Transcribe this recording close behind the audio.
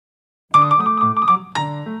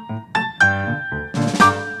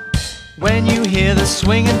When you hear the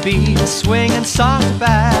swinging beat, swinging soft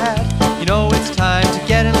bad, you know it's time to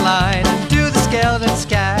get in line and do the skeleton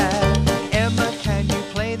scat. Emma, can you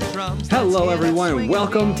play the drums? Hello, everyone, and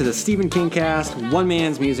welcome to the Stephen King Cast, one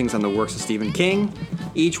man's musings on the works of Stephen King.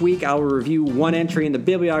 Each week, I will review one entry in the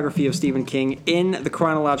bibliography of Stephen King in the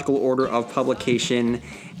chronological order of publication,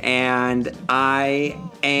 and I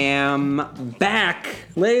am back,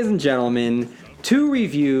 ladies and gentlemen, to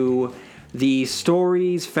review the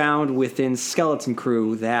stories found within Skeleton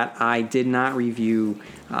Crew that I did not review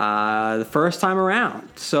the first time around.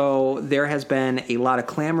 So there has been a lot of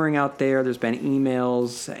clamoring out there. There's been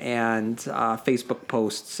emails and Facebook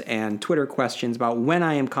posts and Twitter questions about when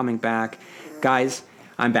I am coming back. Guys,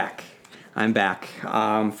 I'm back.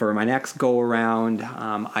 For my next go-around.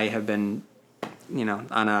 I have been,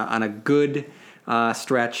 on a good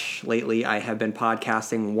stretch lately. I have been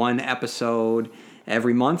podcasting one episode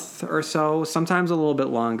every month or so, sometimes a little bit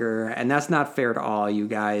longer, and that's not fair to all you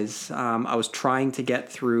guys. I was trying to get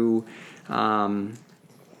through Mr.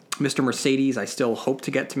 Mercedes. I still hope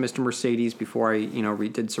to get to Mr. Mercedes before I,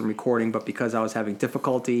 did some recording, but because I was having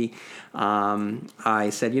difficulty, I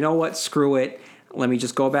said, you know what, screw it. Let me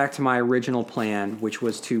just go back to my original plan, which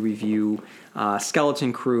was to review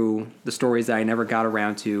Skeleton Crew, the stories that I never got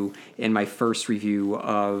around to in my first review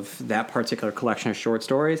of that particular collection of short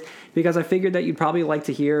stories, because I figured that you'd probably like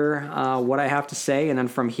to hear what I have to say, and then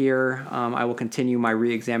from here, I will continue my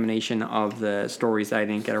re-examination of the stories that I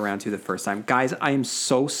didn't get around to the first time. Guys, I am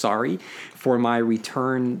so sorry for my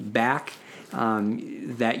return back,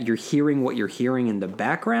 that you're hearing what you're hearing in the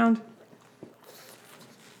background.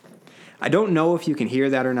 I don't know if you can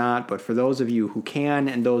hear that or not, but for those of you who can,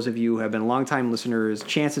 and those of you who have been longtime listeners,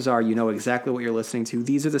 chances are you know exactly what you're listening to.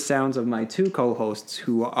 These are the sounds of my two co-hosts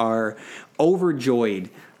who are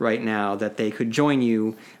overjoyed right now that they could join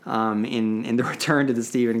you in the return to the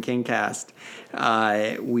Stephen King Cast.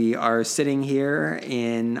 We are sitting here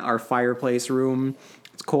in our fireplace room.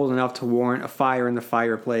 It's cold enough to warrant a fire in the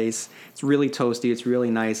fireplace. It's really toasty. It's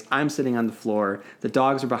really nice. I'm sitting on the floor. The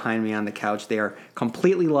dogs are behind me on the couch. They are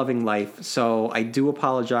completely loving life. So I do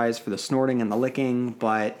apologize for the snorting and the licking,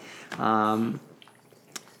 but I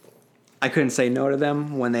couldn't say no to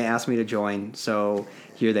them when they asked me to join. So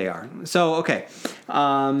here they are. So, okay.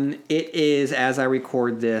 It is, as I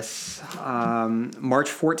record this,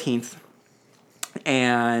 March 14th.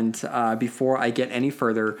 And before I get any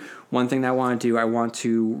further, one thing that I want to do, I want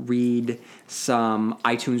to read some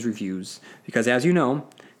iTunes reviews. Because as you know,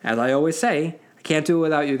 as I always say, I can't do it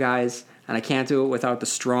without you guys, and I can't do it without the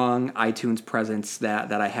strong iTunes presence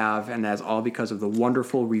that I have, and that's all because of the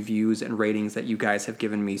wonderful reviews and ratings that you guys have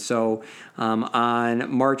given me. So on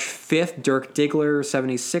March 5th, Dirk Diggler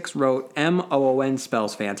 76 wrote, MOON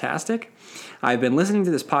spells fantastic. I've been listening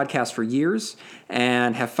to this podcast for years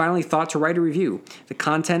and have finally thought to write a review. The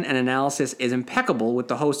content and analysis is impeccable, with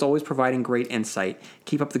the host always providing great insight.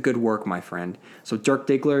 Keep up the good work, my friend. So Dirk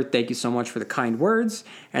Diggler, thank you so much for the kind words.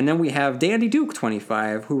 And then we have Dandy Duke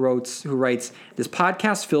 25 who writes, this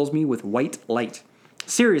podcast fills me with white light.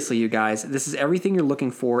 Seriously, you guys, this is everything you're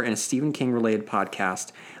looking for in a Stephen King-related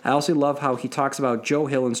podcast. I also love how he talks about Joe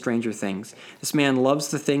Hill and Stranger Things. This man loves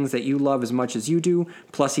the things that you love as much as you do,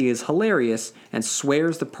 plus he is hilarious and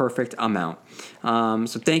swears the perfect amount.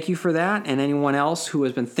 So thank you for that, and anyone else who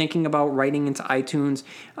has been thinking about writing into iTunes,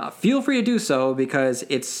 feel free to do so, because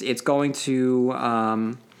it's going to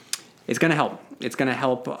help. It's going to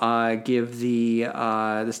help give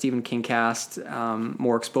the Stephen King Cast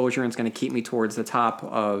more exposure, and it's going to keep me towards the top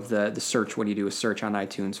of the search when you do a search on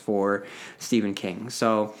iTunes for Stephen King.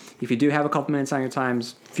 So if you do have a couple minutes on your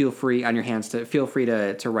times, feel free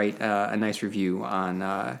to write a nice review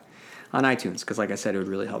on iTunes, because like I said, it would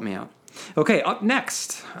really help me out. Okay, up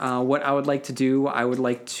next, what I would like to do, I would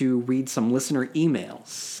like to read some listener emails.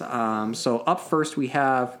 So up first we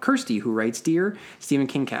have Kirsty, who writes, Dear Stephen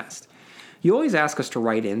King Cast, you always ask us to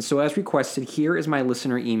write in, so as requested, here is my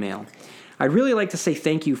listener email. I'd really like to say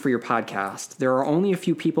thank you for your podcast. There are only a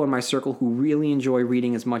few people in my circle who really enjoy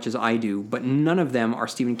reading as much as I do, but none of them are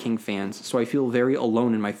Stephen King fans, so I feel very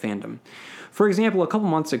alone in my fandom. For example, a couple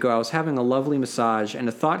months ago, I was having a lovely massage, and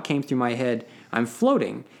a thought came through my head, I'm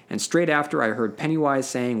floating, and straight after I heard Pennywise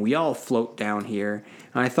saying, we all float down here,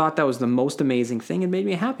 and I thought that was the most amazing thing and made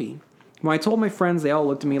me happy. When I told my friends, they all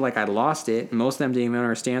looked at me like I'd lost it, and most of them didn't even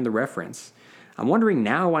understand the reference. I'm wondering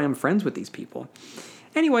now why I'm friends with these people.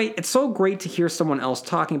 Anyway, it's so great to hear someone else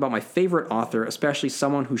talking about my favorite author, especially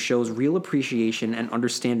someone who shows real appreciation and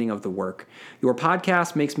understanding of the work. Your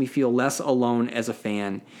podcast makes me feel less alone as a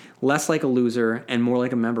fan, less like a loser, and more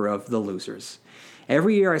like a member of the losers.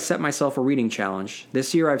 Every year I set myself a reading challenge.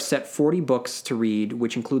 This year I've set 40 books to read,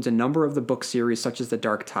 which includes a number of the book series such as The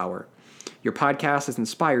Dark Tower. Your podcast has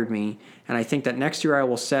inspired me, and I think that next year I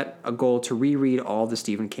will set a goal to reread all the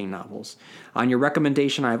Stephen King novels. On your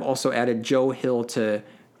recommendation, I have also added Joe Hill to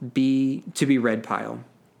be read pile.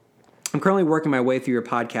 I'm currently working my way through your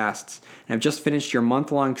podcasts, and I've just finished your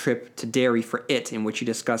month-long trip to Derry for It, in which you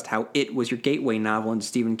discussed how It was your gateway novel into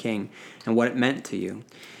Stephen King and what it meant to you.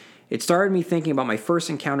 It started me thinking about my first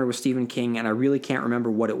encounter with Stephen King, and I really can't remember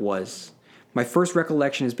what it was. My first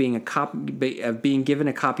recollection is being given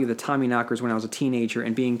a copy of the Tommyknockers when I was a teenager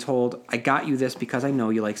and being told, I got you this because I know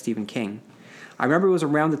you like Stephen King. I remember it was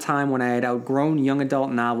around the time when I had outgrown young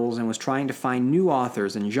adult novels and was trying to find new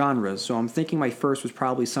authors and genres, so I'm thinking my first was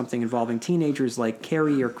probably something involving teenagers like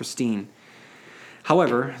Carrie or Christine.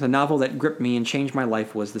 However, the novel that gripped me and changed my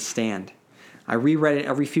life was The Stand. I reread it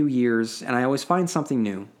every few years, and I always find something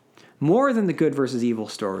new. More than the good versus evil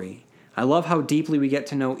story. I love how deeply we get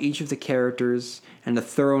to know each of the characters and the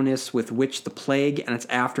thoroughness with which the plague and its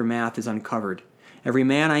aftermath is uncovered. Every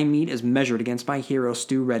man I meet is measured against my hero,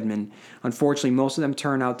 Stu Redman. Unfortunately, most of them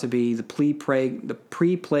turn out to be the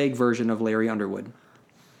pre-plague version of Larry Underwood.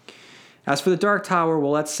 As for The Dark Tower,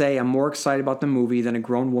 well, let's say I'm more excited about the movie than a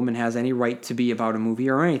grown woman has any right to be about a movie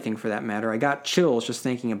or anything for that matter. I got chills just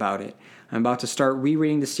thinking about it. I'm about to start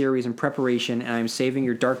rereading the series in preparation, and I'm saving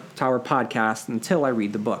your Dark Tower podcast until I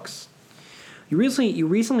read the books. You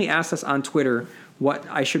recently asked us on Twitter what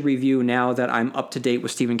I should review now that I'm up to date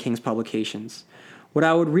with Stephen King's publications. What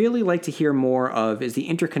I would really like to hear more of is the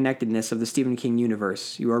interconnectedness of the Stephen King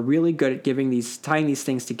universe. You are really good at tying these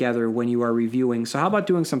things together when you are reviewing, so how about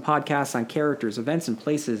doing some podcasts on characters, events, and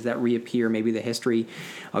places that reappear, maybe the history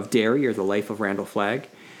of Derry or the life of Randall Flagg?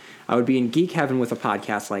 I would be in geek heaven with a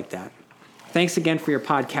podcast like that. Thanks again for your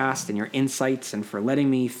podcast and your insights and for letting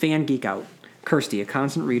me fan geek out. Kirsty, a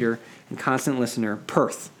constant reader and constant listener,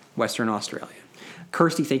 Perth, Western Australia.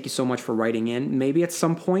 Kirsty, thank you so much for writing in. Maybe at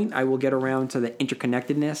some point I will get around to the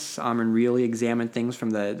interconnectedness and really examine things from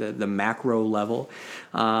the macro level.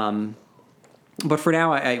 But for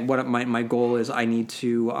now, what my goal is, I need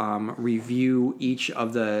to review each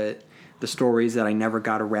of the stories that I never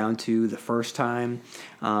got around to the first time.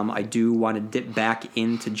 I do want to dip back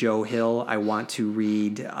into Joe Hill. I want to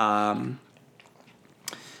read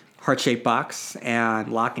Heart-Shaped Box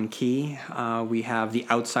and Lock and Key. We have The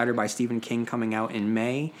Outsider by Stephen King coming out in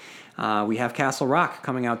May. We have Castle Rock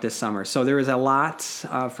coming out this summer. So there is a lot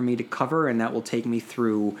for me to cover, and that will take me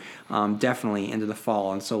through definitely into the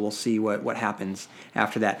fall. And so we'll see what happens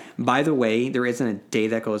after that. By the way, there isn't a day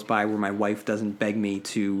that goes by where my wife doesn't beg me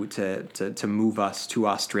to move us to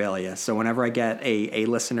Australia. So whenever I get a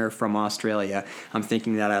listener from Australia, I'm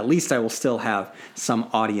thinking that at least I will still have some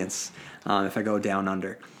audience if I go down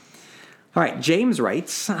under. All right, James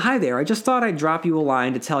writes, Hi there, I just thought I'd drop you a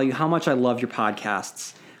line to tell you how much I love your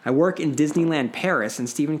podcasts. I work in Disneyland Paris, and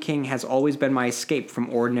Stephen King has always been my escape from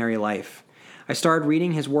ordinary life. I started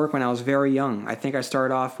reading his work when I was very young. I think I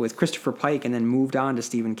started off with Christopher Pike and then moved on to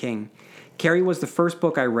Stephen King. Carrie was the first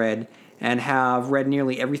book I read, and have read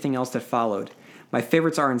nearly everything else that followed. My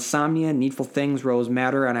favorites are Insomnia, Needful Things, Rose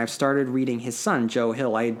Madder, and I've started reading his son, Joe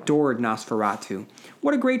Hill. I adored Nosferatu.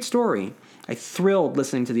 What a great story. I thrilled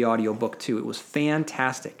listening to the audiobook too. It was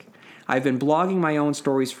fantastic. I've been blogging my own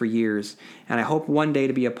stories for years, and I hope one day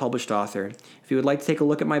to be a published author. If you would like to take a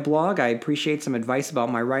look at my blog, I appreciate some advice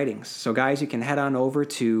about my writings. So guys, you can head on over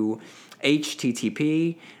to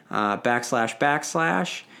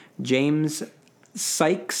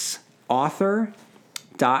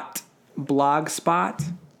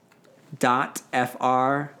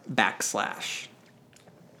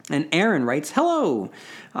And Aaron writes, Hello!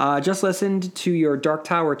 Just listened to your Dark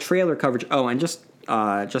Tower trailer coverage. Oh, and just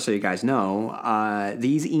so you guys know,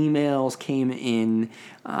 these emails came in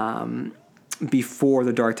before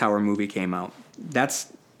the Dark Tower movie came out.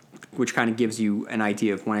 Which kind of gives you an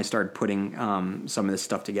idea of when I started putting some of this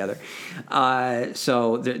stuff together.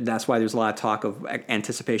 So that's why there's a lot of talk of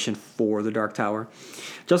anticipation for the Dark Tower.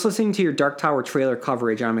 Just listening to your Dark Tower trailer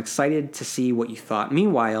coverage, I'm excited to see what you thought.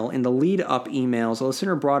 Meanwhile, in the lead-up emails, a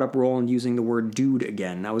listener brought up Roland using the word dude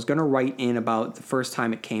again. I was going to write in about the first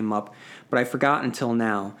time it came up, but I forgot until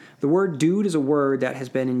now. The word dude is a word that has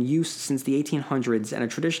been in use since the 1800s, and a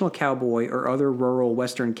traditional cowboy or other rural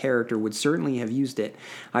Western character would certainly have used it.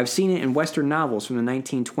 I've seen it in Western novels from the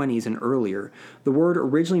 1920s and earlier. The word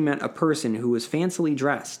originally meant a person who was fancily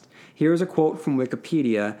dressed. Here is a quote from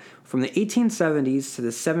Wikipedia. From the 1870s to the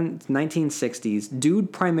 1960s,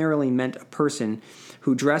 dude primarily meant a person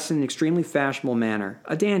who dressed in an extremely fashionable manner,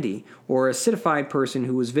 a dandy, or a citified person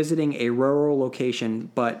who was visiting a rural location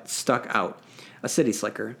but stuck out. a city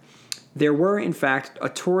slicker. There were, in fact, a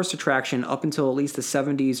tourist attraction up until at least the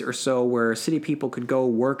 70s or so where city people could go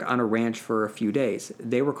work on a ranch for a few days.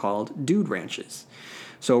 They were called dude ranches.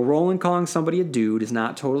 So Roland calling somebody a dude is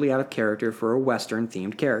not totally out of character for a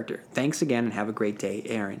Western-themed character. Thanks again, and have a great day,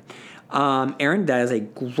 Aaron. Aaron, that is a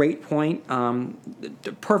great point,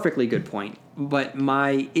 perfectly good point. But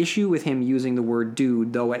my issue with him using the word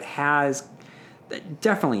dude, though it has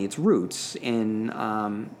definitely its roots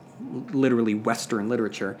in literally Western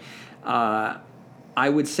literature, I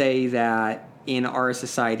would say that in our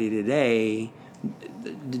society today,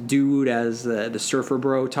 the dude as the surfer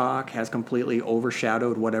bro talk has completely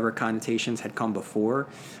overshadowed whatever connotations had come before.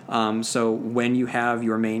 So when you have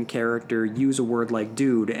your main character use a word like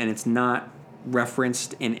dude and it's not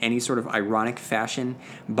referenced in any sort of ironic fashion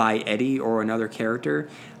by Eddie or another character,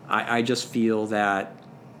 I just feel that,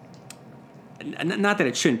 not that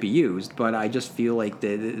it shouldn't be used, but I just feel like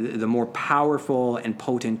the more powerful and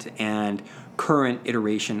potent and current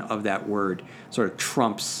iteration of that word sort of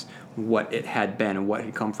trumps what it had been and what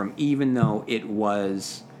had come from, even though it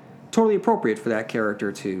was totally appropriate for that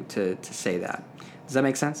character to say that. Does that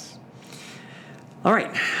make sense? All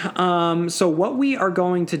right. So what we are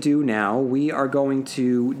going to do now, we are going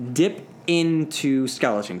to dip into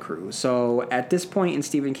Skeleton Crew. So at this point in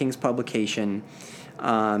Stephen King's publication,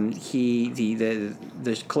 the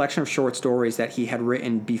collection of short stories that he had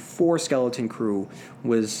written before Skeleton Crew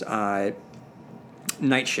was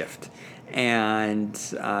Night Shift. And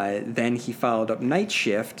then he followed up Night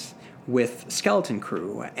Shift with Skeleton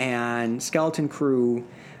Crew. And Skeleton Crew,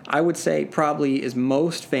 I would say, probably is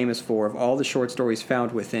most famous for, of all the short stories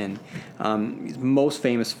found within, he's most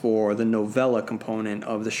famous for the novella component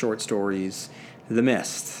of the short stories, The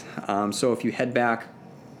Mist. So if you head back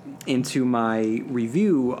into my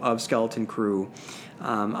review of Skeleton Crew,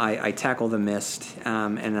 I tackle The Mist,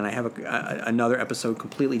 and then I have another episode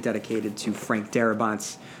completely dedicated to Frank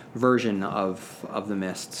Darabont's version of The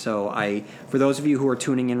Mist. So for those of you who are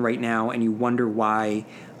tuning in right now and you wonder why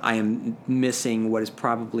I am missing what is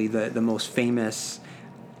probably the most famous,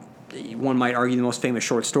 one might argue the most famous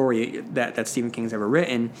short story that Stephen King's ever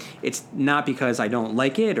written, it's not because I don't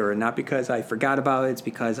like it or not because I forgot about it. It's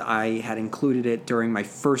because I had included it during my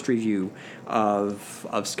first review of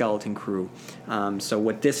Skeleton Crew. So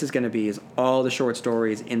what this is going to be is all the short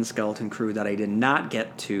stories in Skeleton Crew that I did not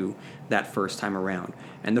get to that first time around.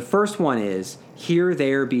 And the first one is Here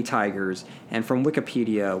There Be Tigers. And from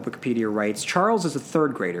Wikipedia writes, Charles is a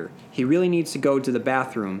third grader. He really needs to go to the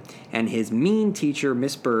bathroom, and his mean teacher,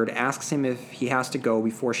 Miss Bird, asks him if he has to go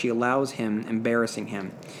before she allows him, embarrassing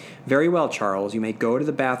him. Very well, Charles, you may go to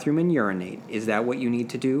the bathroom and urinate. Is that what you need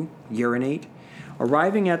to do? Urinate?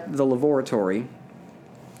 Arriving at the lavatory,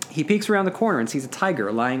 he peeks around the corner and sees a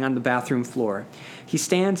tiger lying on the bathroom floor. He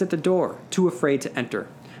stands at the door, too afraid to enter.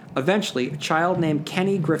 Eventually, a child named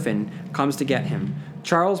Kenny Griffin comes to get him.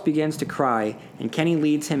 Charles begins to cry, and Kenny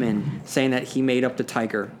leads him in, saying that he made up the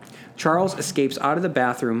tiger. Charles escapes out of the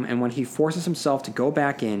bathroom, and when he forces himself to go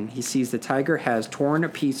back in, he sees the tiger has torn a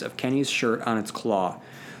piece of Kenny's shirt on its claw.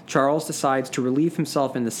 Charles decides to relieve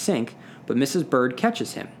himself in the sink, but Mrs. Bird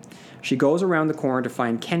catches him. She goes around the corner to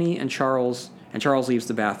find Kenny and Charles leaves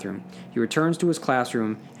the bathroom. He returns to his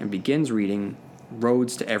classroom and begins reading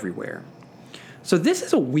Roads to Everywhere. So this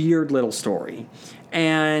is a weird little story,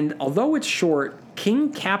 and although it's short,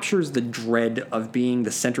 King captures the dread of being the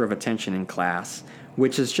center of attention in class,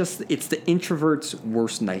 which is it's the introvert's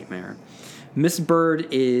worst nightmare. Miss Bird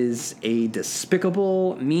is a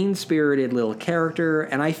despicable, mean-spirited little character,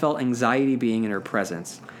 and I felt anxiety being in her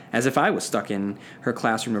presence, as if I was stuck in her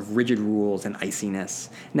classroom of rigid rules and iciness.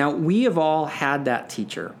 Now, we have all had that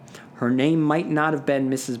teacher. Her name might not have been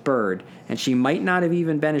Mrs. Bird, and she might not have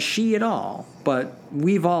even been a she at all, but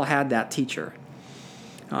we've all had that teacher.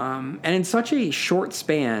 And in such a short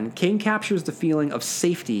span, King captures the feeling of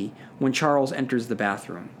safety when Charles enters the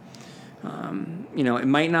bathroom. It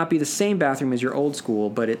might not be the same bathroom as your old school,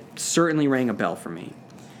 but it certainly rang a bell for me.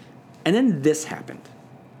 And then this happened.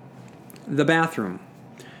 The bathroom.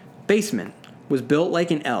 Basement was built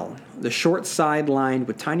like an L, the short side lined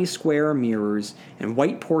with tiny square mirrors and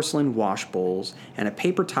white porcelain wash bowls and a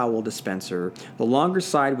paper towel dispenser, the longer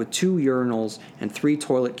side with 2 urinals and 3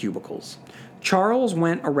 toilet cubicles. Charles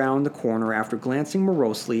went around the corner after glancing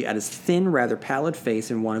morosely at his thin, rather pallid face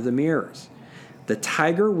in one of the mirrors. The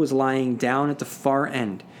tiger was lying down at the far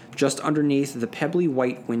end, just underneath the pebbly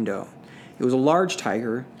white window. It was a large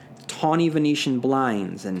tiger, tawny Venetian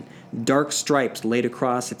blinds and dark stripes laid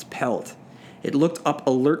across its pelt. It looked up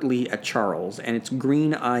alertly at Charles, and its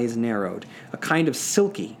green eyes narrowed. A kind of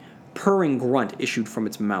silky, purring grunt issued from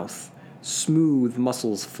its mouth. Smooth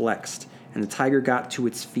muscles flexed, and the tiger got to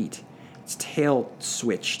its feet. Its tail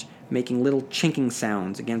switched, making little chinking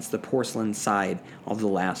sounds against the porcelain side of the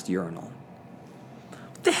last urinal.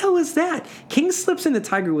 What the hell is that? King slips in the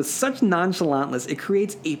tiger with such nonchalantness, it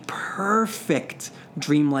creates a perfect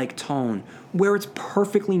dreamlike tone where it's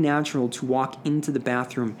perfectly natural to walk into the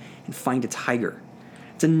bathroom and find a tiger.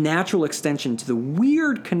 It's a natural extension to the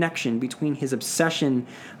weird connection between his obsession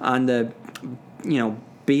on the,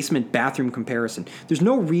 basement bathroom comparison. There's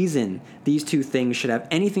no reason these two things should have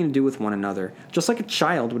anything to do with one another, just like a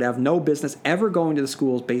child would have no business ever going to the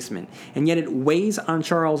school's basement, and yet it weighs on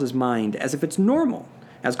Charles's mind as if it's normal,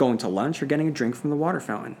 as going to lunch or getting a drink from the water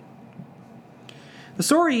fountain. The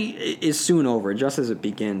story is soon over, just as it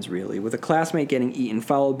begins, really, with a classmate getting eaten,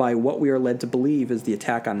 followed by what we are led to believe is the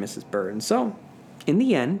attack on Mrs. Bird. And so, in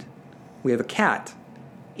the end, we have a cat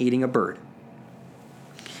eating a bird.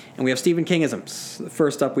 And we have Stephen Kingisms.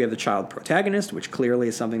 First up, we have the child protagonist, which clearly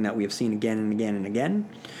is something that we have seen again and again and again.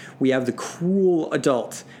 We have the cruel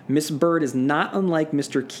adult. Miss Bird is not unlike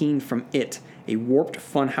Mr. Keen from It, a warped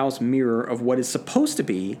funhouse mirror of what is supposed to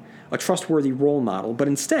be a trustworthy role model, but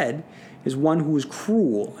instead is one who is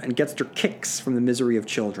cruel and gets their kicks from the misery of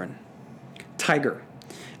children. Tiger.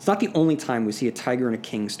 It's not the only time we see a tiger in a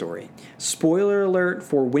king story. Spoiler alert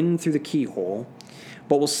for Wind Through the Keyhole,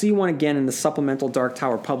 but we'll see one again in the supplemental Dark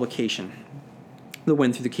Tower publication, The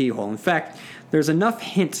Wind Through the Keyhole. In fact, there's enough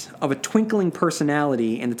hint of a twinkling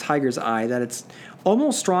personality in the tiger's eye that it's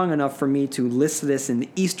almost strong enough for me to list this in the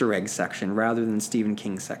Easter egg section rather than Stephen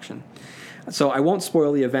King's section. So I won't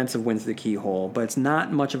spoil the events of Wind Through the Keyhole, but it's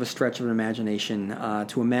not much of a stretch of an imagination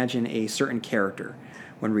to imagine a certain character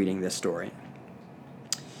when reading this story.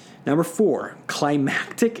 Number 4,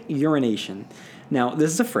 climactic urination. Now,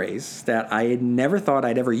 this is a phrase that I had never thought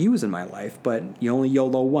I'd ever use in my life, but you only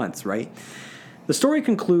YOLO once, right? The story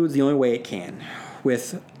concludes the only way it can,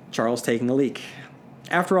 with Charles taking a leak.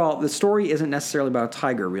 After all, the story isn't necessarily about a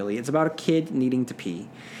tiger, really. It's about a kid needing to pee.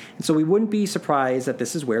 And so we wouldn't be surprised that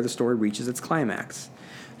this is where the story reaches its climax.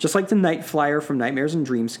 Just like the Night Flyer from Nightmares and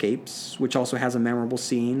Dreamscapes, which also has a memorable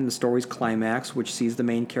scene in the story's climax, which sees the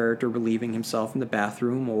main character relieving himself in the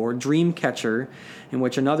bathroom, or Dreamcatcher, in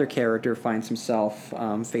which another character finds himself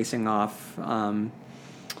facing off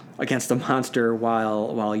against a monster while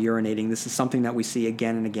urinating. This is something that we see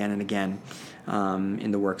again and again and again in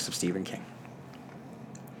the works of Stephen King.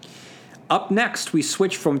 Up next, we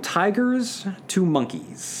switch from tigers to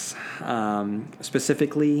monkeys,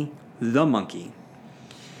 specifically the monkey.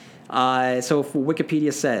 So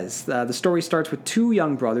Wikipedia says, the story starts with two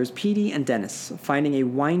young brothers, Petey and Dennis, finding a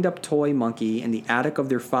wind-up toy monkey in the attic of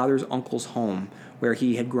their father's uncle's home, where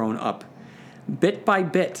he had grown up. Bit by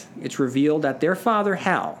bit, it's revealed that their father,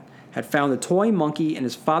 Hal, had found the toy monkey in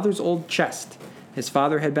his father's old chest. His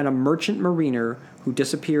father had been a merchant mariner who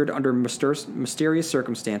disappeared under mysterious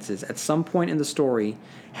circumstances. At some point in the story,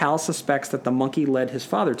 Hal suspects that the monkey led his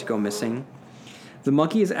father to go missing. The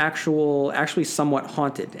monkey is actually somewhat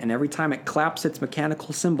haunted, and every time it claps its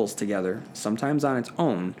mechanical cymbals together, sometimes on its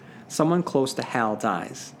own, someone close to Hal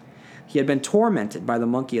dies. He had been tormented by the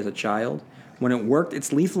monkey as a child. When it worked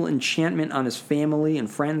its lethal enchantment on his family and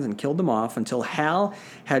friends and killed them off, until Hal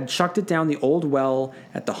had chucked it down the old well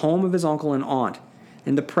at the home of his uncle and aunt.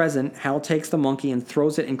 In the present, Hal takes the monkey and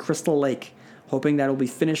throws it in Crystal Lake, hoping that it will be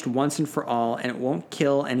finished once and for all and it won't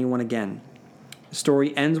kill anyone again. The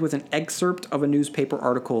story ends with an excerpt of a newspaper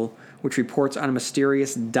article which reports on a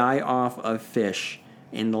mysterious die-off of fish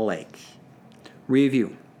in the lake.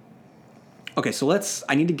 Review. Okay, so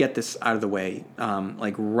I need to get this out of the way,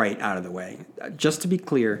 right out of the way. Just to be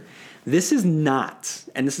clear, this is not,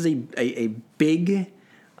 and this is a big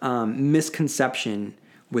misconception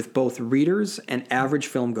with both readers and average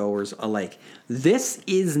film goers alike. This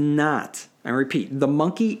is not, I repeat, The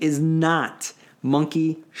Monkey is not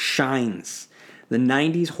Monkey Shines, the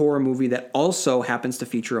 90s horror movie that also happens to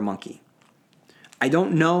feature a monkey. I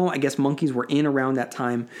don't know, I guess monkeys were in around that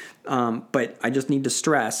time, but I just need to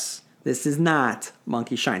stress, this is not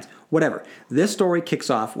Monkey Shines. Whatever. This story kicks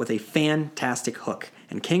off with a fantastic hook,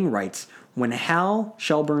 and King writes, when Hal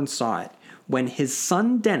Shelburne saw it, when his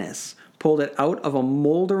son Dennis pulled it out of a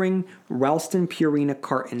moldering Ralston Purina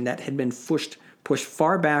carton that had been pushed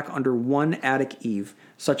far back under one attic eave,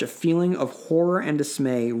 such a feeling of horror and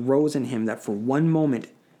dismay rose in him that for one moment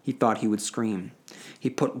he thought he would scream. He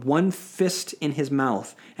put one fist in his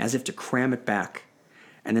mouth as if to cram it back,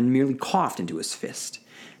 and then merely coughed into his fist.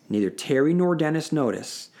 Neither Terry nor Dennis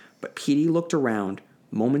noticed, but Petey looked around,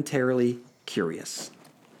 momentarily curious.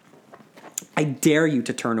 I dare you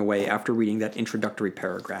to turn away after reading that introductory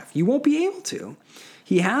paragraph. You won't be able to.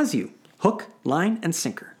 He has you, hook, line, and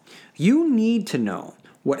sinker. You need to know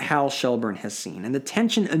what Hal Shelburne has seen, and the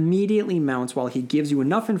tension immediately mounts while he gives you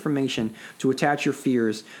enough information to attach your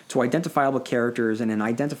fears to identifiable characters in an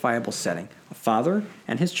identifiable setting, a father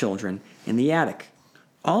and his children in the attic,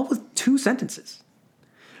 all with 2 sentences.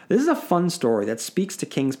 This is a fun story that speaks to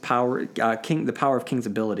King's power, the power of King's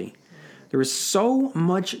ability. There is so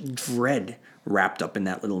much dread wrapped up in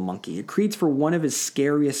that little monkey. It creates for one of his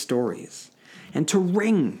scariest stories. And to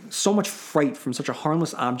wring so much fright from such a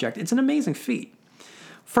harmless object, it's an amazing feat.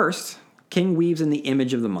 First, King weaves in the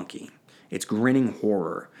image of the monkey, its grinning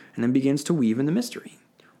horror, and then begins to weave in the mystery.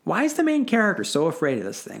 Why is the main character so afraid of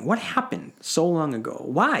this thing? What happened so long ago?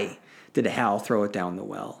 Why did Hal throw it down the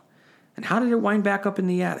well? And how did it wind back up in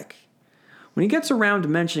the attic? When he gets around to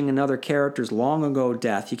mentioning another character's long ago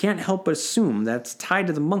death, you can't help but assume that's tied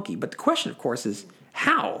to the monkey. But the question, of course, is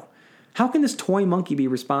how? How can this toy monkey be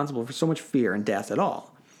responsible for so much fear and death at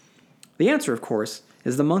all? The answer, of course,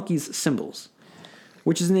 is the monkey's symbols,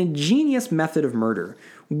 which is an ingenious method of murder.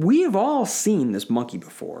 We have all seen this monkey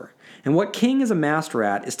before, and what King is a master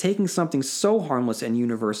at is taking something so harmless and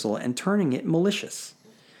universal and turning it malicious.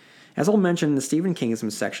 As I'll mention in the Stephen Kingism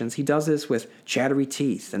sections, he does this with Chattery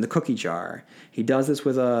Teeth and the Cookie Jar. He does this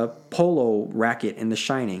with a polo racket in The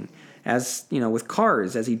Shining, as with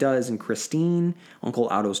cars, as he does in Christine, Uncle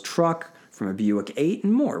Otto's truck, from a Buick 8,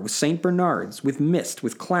 and more, with St. Bernards, with Mist,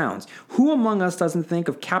 with clowns. Who among us doesn't think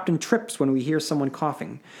of Captain Trips when we hear someone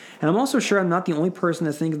coughing? And I'm also sure I'm not the only person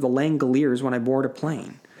to think of the Langoliers when I board a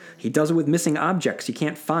plane. He does it with missing objects you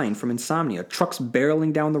can't find from Insomnia, trucks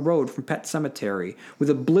barreling down the road from Pet Sematary, with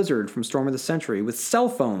a blizzard from Storm of the Century, with cell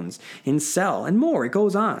phones in Cell, and more. It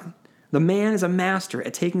goes on. The man is a master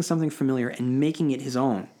at taking something familiar and making it his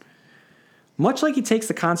own. Much like he takes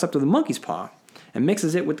the concept of the monkey's paw and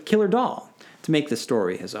mixes it with the killer doll to make this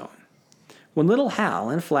story his own. When little Hal,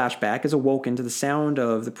 in a flashback, is awoken to the sound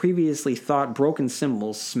of the previously thought broken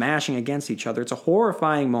cymbals smashing against each other, it's a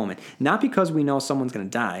horrifying moment. Not because we know someone's going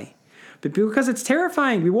to die, but because it's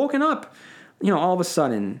terrifying to be woken up, all of a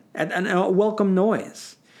sudden, at a welcome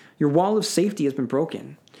noise. Your wall of safety has been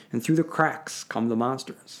broken, and through the cracks come the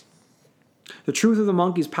monsters. The truth of the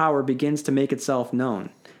monkey's power begins to make itself known.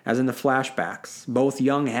 As in the flashbacks, both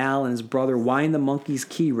young Hal and his brother wind the monkey's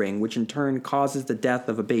key ring, which in turn causes the death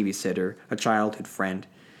of a babysitter, a childhood friend,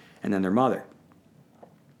 and then their mother.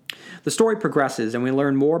 The story progresses, and we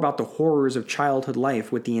learn more about the horrors of childhood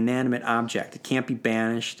life with the inanimate object. It can't be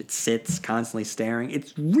banished. It sits, constantly staring.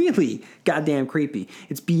 It's really goddamn creepy.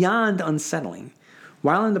 It's beyond unsettling.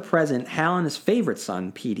 While in the present, Hal and his favorite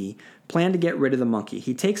son, Petey, plan to get rid of the monkey.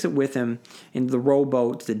 He takes it with him in the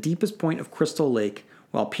rowboat to the deepest point of Crystal Lake,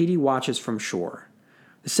 while Petey watches from shore.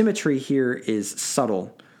 The symmetry here is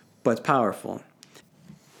subtle, but powerful.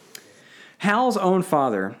 Hal's own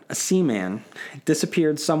father, a seaman,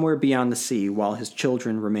 disappeared somewhere beyond the sea while his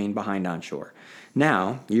children remained behind on shore.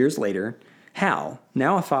 Now, years later, Hal,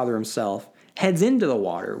 now a father himself, heads into the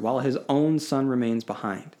water while his own son remains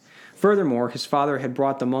behind. Furthermore, his father had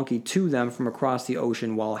brought the monkey to them from across the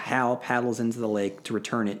ocean while Hal paddles into the lake to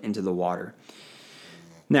return it into the water.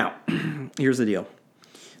 Now, here's the deal.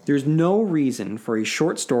 There's no reason for a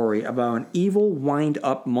short story about an evil,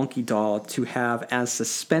 wind-up monkey doll to have as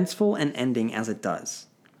suspenseful an ending as it does.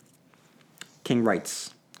 King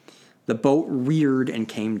writes, "The boat reared and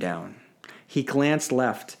came down. He glanced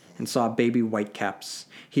left and saw baby whitecaps.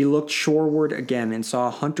 He looked shoreward again and saw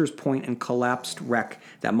Hunter's Point and collapsed wreck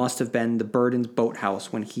that must have been the Burdens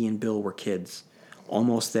boathouse when he and Bill were kids.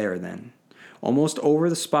 Almost there, then. Almost over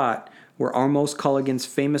the spot where Amos Culligan's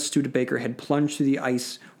famous Studebaker had plunged through the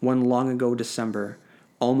ice one long ago December,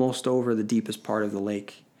 almost over the deepest part of the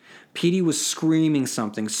lake. Petey was screaming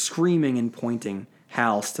something, screaming and pointing.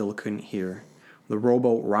 Hal still couldn't hear. The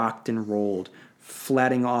rowboat rocked and rolled,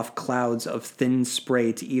 flatting off clouds of thin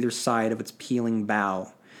spray to either side of its peeling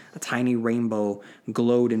bow. A tiny rainbow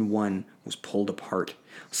glowed in one, was pulled apart.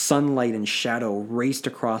 Sunlight and shadow raced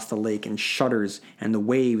across the lake in shudders, and the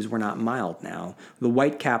waves were not mild now. The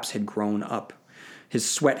whitecaps had grown up. His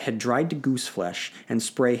sweat had dried to gooseflesh, and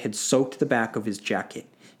spray had soaked the back of his jacket.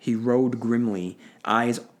 He rowed grimly,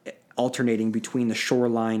 eyes alternating between the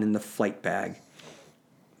shoreline and the flight bag.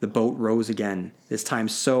 The boat rose again, this time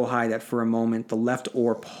so high that for a moment the left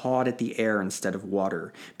oar pawed at the air instead of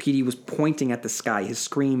water. Petey was pointing at the sky, his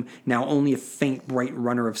scream now only a faint, bright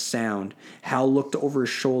runner of sound. Hal looked over his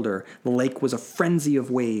shoulder. The lake was a frenzy of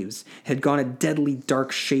waves, had gone a deadly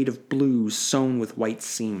dark shade of blue sewn with white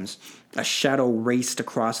seams. A shadow raced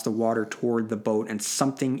across the water toward the boat, and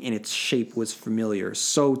something in its shape was familiar,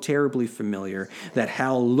 so terribly familiar that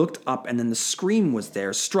Hal looked up, and then the scream was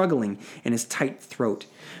there, struggling in his tight throat.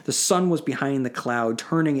 The sun was behind the cloud,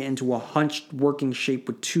 turning it into a hunched working shape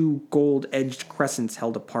with two gold-edged crescents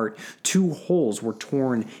held apart. Two holes were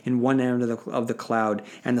torn in one end of the cloud,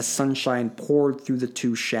 and the sunshine poured through the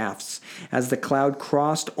two shafts. As the cloud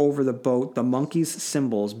crossed over the boat, the monkey's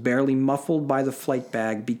cymbals, barely muffled by the flight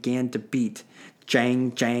bag, began to beat.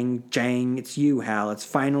 Jang, jang, jang. It's you, Hal. It's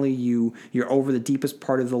finally you. You're over the deepest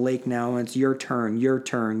part of the lake now, and it's your turn, your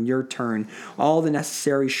turn, your turn. All the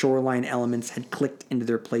necessary shoreline elements had clicked into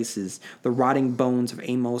their places. The rotting bones of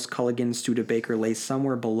Amos, Culligan, Studebaker lay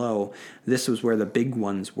somewhere below. This was where the big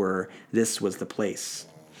ones were. This was the place.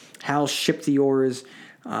 Hal shipped the oars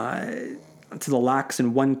to the locks,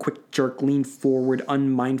 and one quick jerk leaned forward,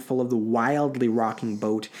 unmindful of the wildly rocking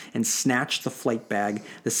boat, and snatched the flight bag.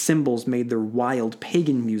 The cymbals made their wild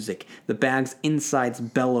pagan music. The bag's insides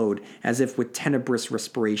bellowed, as if with tenebrous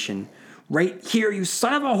respiration. "Right here, you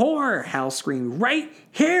son of a whore!" Hal screamed. "Right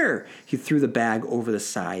here!" He threw the bag over the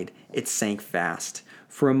side. It sank fast.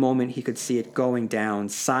 For a moment he could see it going down,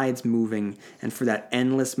 sides moving, and for that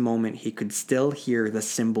endless moment he could still hear the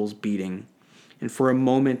cymbals beating. And for a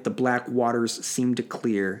moment the black waters seemed to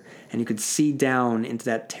clear, and you could see down into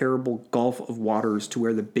that terrible gulf of waters to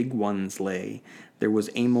where the big ones lay. There was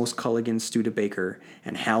Amos Culligan Studebaker,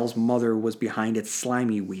 and Hal's mother was behind its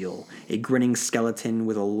slimy wheel, a grinning skeleton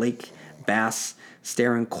with a lake bass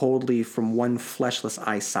staring coldly from one fleshless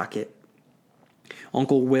eye socket.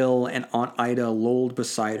 Uncle Will and Aunt Ida lolled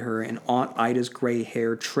beside her, and Aunt Ida's gray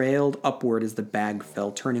hair trailed upward as the bag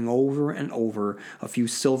fell, turning over and over, a few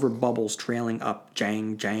silver bubbles trailing up.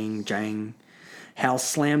 Jang, jang, jang. Hal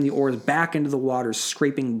slammed the oars back into the water,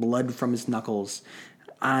 scraping blood from his knuckles.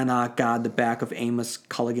 God, the back of Amos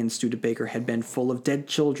Culligan Studebaker had been full of dead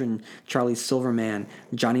children, Charlie Silverman,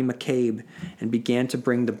 Johnny McCabe, and began to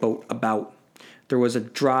bring the boat about. There was a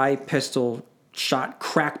dry pistol shot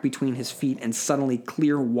crack between his feet, and suddenly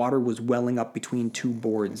clear water was welling up between two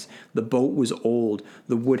boards. The boat was old.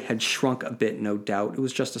 The wood had shrunk a bit, no doubt. It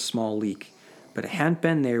was just a small leak. But it hadn't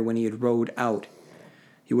been there when he had rowed out.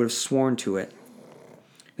 He would have sworn to it.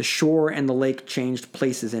 The shore and the lake changed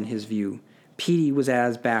places in his view. Petey was at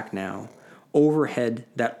his back now. Overhead,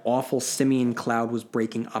 that awful simian cloud was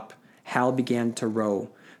breaking up. Hal began to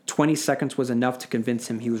row. 20 seconds was enough to convince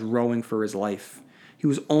him he was rowing for his life. He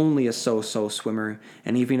was only a so-so swimmer,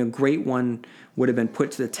 and even a great one would have been put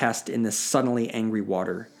to the test in this suddenly angry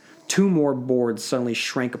water. Two more boards suddenly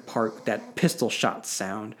shrank apart with that pistol-shot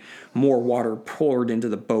sound. More water poured into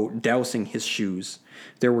the boat, dousing his shoes.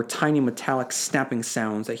 There were tiny metallic snapping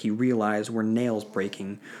sounds that he realized were nails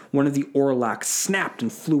breaking. One of the oar locks snapped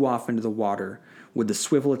and flew off into the water. Would the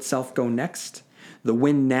swivel itself go next? The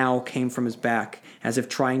wind now came from his back, as if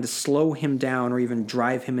trying to slow him down or even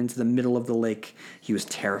drive him into the middle of the lake. He was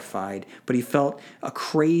terrified, but he felt a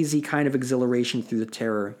crazy kind of exhilaration through the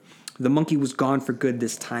terror. The monkey was gone for good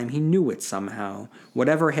this time. He knew it somehow.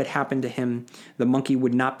 Whatever had happened to him, the monkey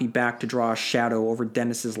would not be back to draw a shadow over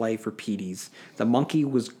Dennis's life or Petey's. The monkey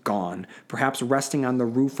was gone, perhaps resting on the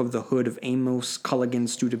roof of the hood of Amos Culligan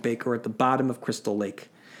Studebaker at the bottom of Crystal Lake.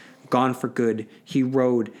 Gone for good, he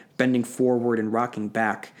rowed, bending forward and rocking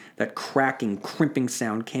back. That cracking, crimping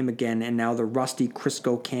sound came again, and now the rusty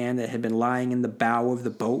Crisco can that had been lying in the bow of the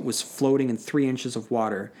boat was floating in 3 inches of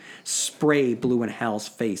water. Spray blew in Hal's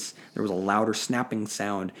face. There was a louder snapping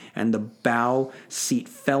sound, and the bow seat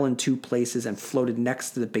fell in 2 places and floated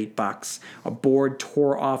next to the bait box. A board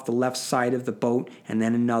tore off the left side of the boat, and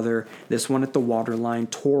then another. This one at the waterline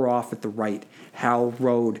tore off at the right. Hal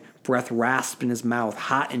rowed, breath rasped in his mouth,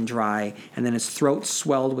 hot and dry, and then his throat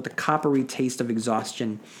swelled with a coppery taste of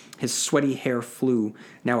exhaustion. His sweaty hair flew.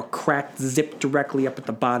 Now a crack zipped directly up at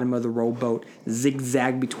the bottom of the rowboat,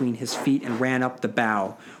 zigzagged between his feet, and ran up the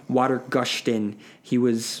bow. Water gushed in. He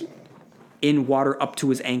was in water up to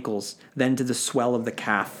his ankles, then to the swell of the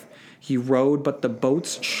calf. He rowed, but the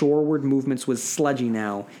boat's shoreward movements was sludgy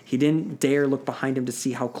now. He didn't dare look behind him to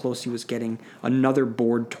see how close he was getting. Another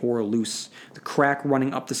board tore loose. The crack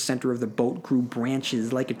running up the center of the boat grew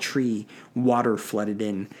branches like a tree. Water flooded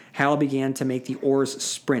in. Hal began to make the oars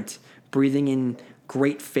sprint, breathing in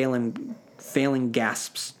great failing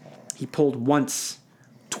gasps. He pulled once,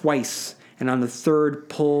 twice, and on the third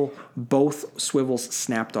pull, both swivels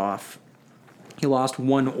snapped off. He lost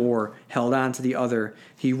one oar, held on to the other.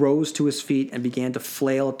 He rose to his feet and began to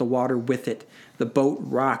flail at the water with it. The boat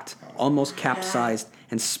rocked, almost capsized,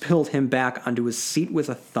 and spilled him back onto his seat with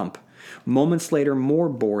a thump. Moments later, more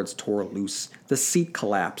boards tore loose. The seat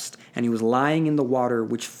collapsed, and he was lying in the water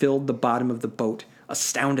which filled the bottom of the boat,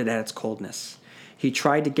 astounded at its coldness. He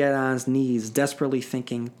tried to get on his knees, desperately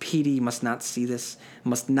thinking, Petey must not see this,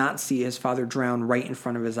 must not see his father drown right in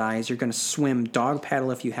front of his eyes. You're going to swim, dog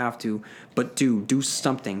paddle if you have to, but do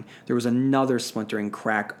something. There was another splintering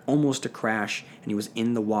crack, almost a crash, and he was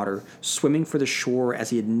in the water, swimming for the shore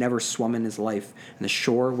as he had never swum in his life, and the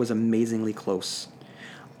shore was amazingly close.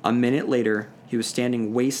 A minute later, he was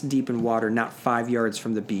standing waist deep in water not 5 yards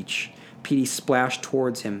from the beach. Petey splashed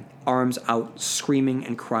towards him, arms out, screaming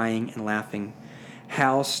and crying and laughing.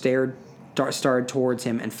 Hal started towards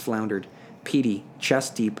him and floundered. Petey,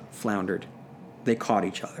 chest deep, floundered. They caught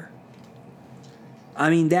each other. I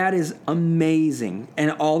mean, that is amazing.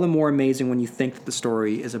 And all the more amazing when you think that the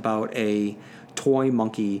story is about a toy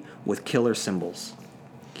monkey with killer symbols.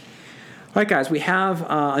 All right, guys, we have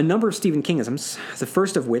a number of Stephen Kingisms, the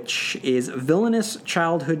first of which is villainous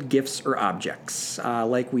childhood gifts or objects,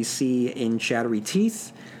 like we see in Chattery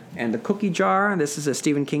Teeth and the Cookie Jar. This is a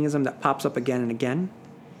Stephen Kingism that pops up again and again.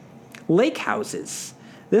 Lake houses.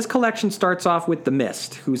 This collection starts off with The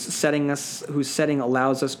Mist, whose setting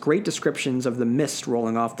allows us great descriptions of the mist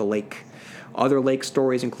rolling off the lake. Other lake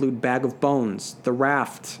stories include Bag of Bones, The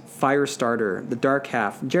Raft, Firestarter, The Dark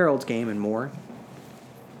Half, Gerald's Game, and more.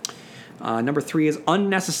 Number 3 is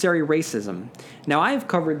unnecessary racism. Now, I have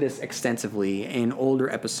covered this extensively in older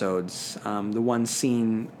episodes, the one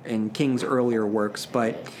seen in King's earlier works,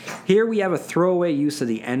 but here we have a throwaway use of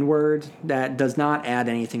the N-word that does not add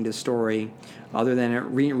anything to the story other than it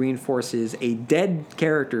reinforces a dead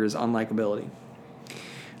character's unlikability.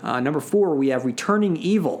 Number 4, we have returning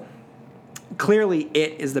evil. Clearly,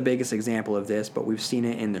 It is the biggest example of this, but we've seen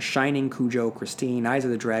it in The Shining, Cujo, Christine, Eyes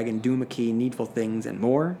of the Dragon, Doohickey, Needful Things, and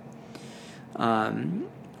more.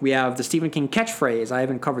 We have the Stephen King catchphrase. I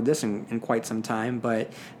haven't covered this in quite some time,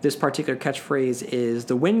 but this particular catchphrase is,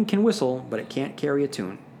 the wind can whistle, but it can't carry a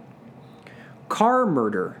tune. Car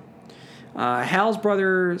murder. Hal's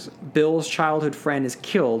brother Bill's childhood friend is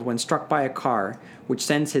killed when struck by a car, which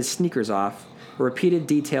sends his sneakers off, a repeated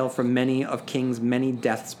detail from many of King's many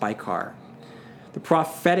deaths by car. The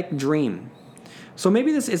prophetic dream. So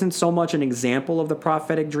maybe this isn't so much an example of the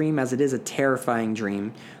prophetic dream as it is a terrifying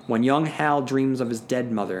dream when young Hal dreams of his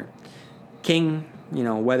dead mother. King,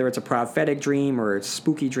 whether it's a prophetic dream or a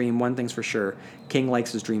spooky dream, one thing's for sure, King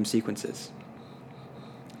likes his dream sequences.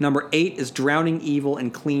 Number 8 is drowning evil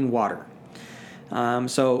in clean water.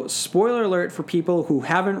 So spoiler alert for people who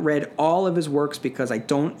haven't read all of his works, because I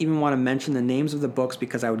don't even want to mention the names of the books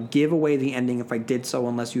because I would give away the ending if I did so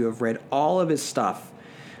unless you have read all of his stuff.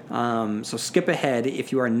 So skip ahead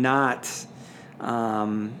if you are not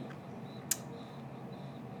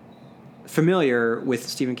familiar with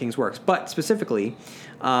Stephen King's works. But specifically,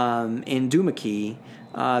 in Doohickey,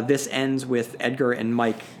 this ends with Edgar and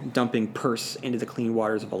Mike dumping purse into the clean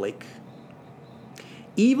waters of a lake.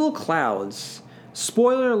 Evil clouds.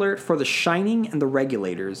 Spoiler alert for The Shining and The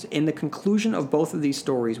Regulators. In the conclusion of both of these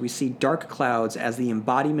stories, we see dark clouds as the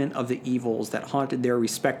embodiment of the evils that haunted their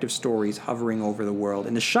respective stories hovering over the world.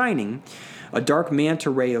 In The Shining, a dark manta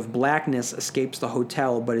ray of blackness escapes the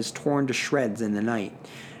hotel but is torn to shreds in the night.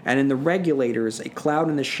 And in The Regulators, a cloud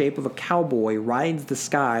in the shape of a cowboy rides the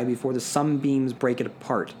sky before the sunbeams break it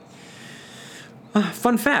apart.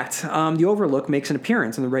 Fun fact, the Overlook makes an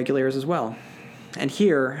appearance in The Regulators as well. And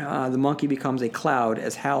here, the monkey becomes a cloud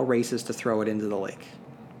as Hal races to throw it into the lake.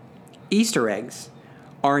 Easter eggs.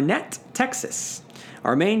 Arnett, Texas.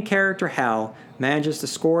 Our main character, Hal, manages to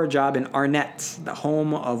score a job in Arnett, the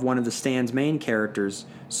home of one of the Stand's main characters,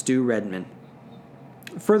 Stu Redman.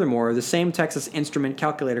 Furthermore, the same Texas Instrument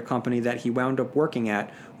calculator company that he wound up working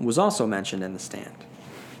at was also mentioned in The Stand.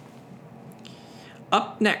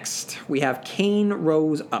 Up next, we have Cain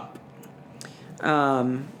Rose Up.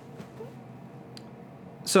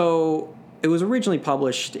 So it was originally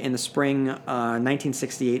published in the spring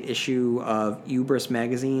 1968 issue of Hubris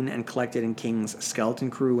magazine and collected in King's Skeleton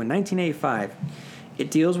Crew in 1985. It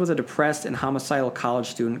deals with a depressed and homicidal college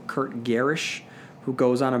student, Kurt Garish, who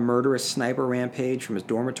goes on a murderous sniper rampage from his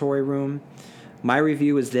dormitory room. My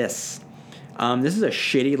review is this. This is a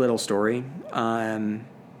shitty little story. And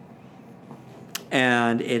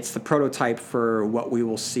it's the prototype for what we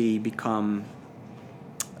will see become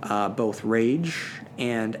both Rage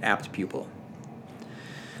and Apt Pupil.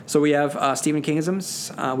 So we have Stephen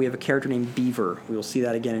Kingisms. We have a character named Beaver. We will see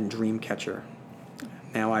that again in Dreamcatcher.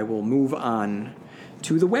 Now I will move on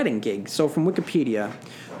to The Wedding Gig. So from Wikipedia,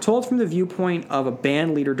 told from the viewpoint of a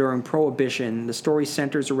band leader during Prohibition, the story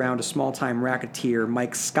centers around a small-time racketeer,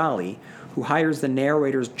 Mike Scully, who hires the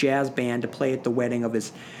narrator's jazz band to play at the wedding of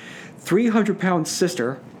his 300-pound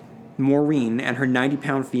sister, Maureen, and her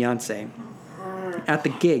 90-pound fiancé. At the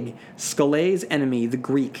gig, Scalay's enemy, the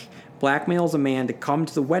Greek, blackmails a man to come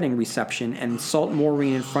to the wedding reception and insult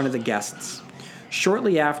Maureen in front of the guests.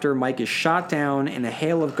 Shortly after, Mike is shot down in a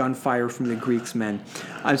hail of gunfire from the Greek's men.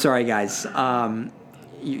 I'm sorry, guys.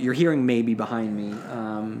 You're hearing Maybe behind me.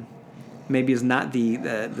 Maybe is not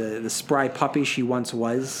the spry puppy she once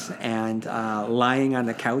was, and lying on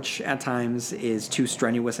the couch at times is too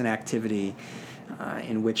strenuous an activity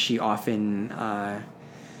in which she often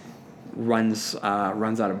runs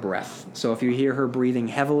out of breath. So if you hear her breathing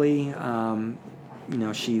heavily,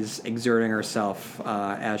 she's exerting herself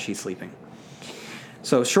as she's sleeping.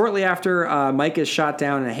 So shortly after, Mike is shot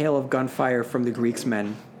down in a hail of gunfire from the Greek's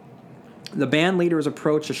men. The band leader is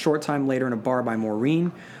approached a short time later in a bar by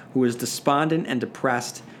Maureen, who is despondent and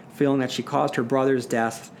depressed, feeling that she caused her brother's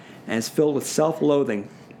death, and is filled with self-loathing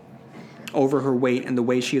over her weight and the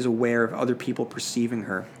way she is aware of other people perceiving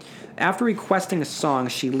her. After requesting a song,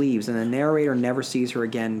 she leaves, and the narrator never sees her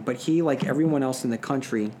again, but he, like everyone else in the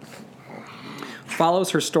country, follows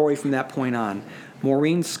her story from that point on.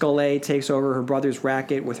 Maureen Scalay takes over her brother's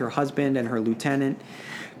racket with her husband and her lieutenant,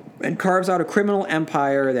 and carves out a criminal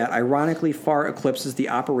empire that ironically far eclipses the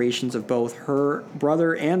operations of both her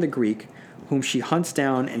brother and the Greek, whom she hunts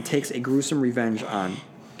down and takes a gruesome revenge on.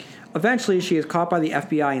 Eventually, she is caught by the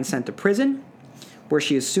FBI and sent to prison, where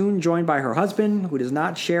she is soon joined by her husband, who does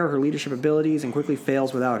not share her leadership abilities and quickly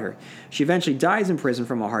fails without her. She eventually dies in prison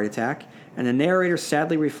from a heart attack, and the narrator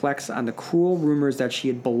sadly reflects on the cruel rumors that she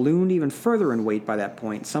had ballooned even further in weight by that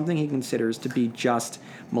point, something he considers to be just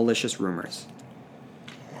malicious rumors.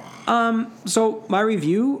 So my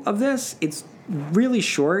review of this, it's really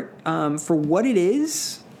short. For what it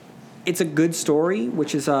is, it's a good story,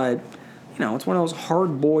 which is it's one of those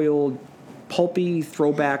hard-boiled, pulpy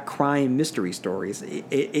throwback crime mystery stories.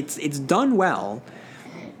 It's done well,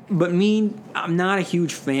 but I'm not a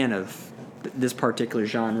huge fan of this particular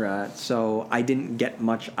genre, so I didn't get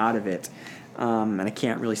much out of it, and I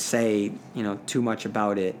can't really say too much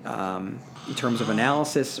about it in terms of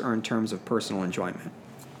analysis or in terms of personal enjoyment.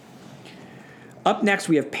 Up next,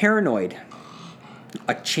 we have Paranoid,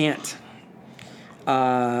 a chant.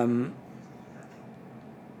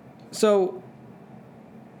 So,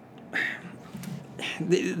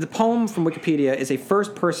 the poem from Wikipedia is a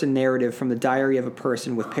first-person narrative from the diary of a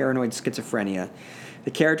person with paranoid schizophrenia.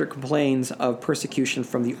 The character complains of persecution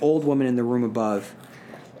from the old woman in the room above,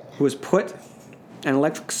 who has put an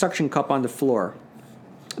electric suction cup on the floor.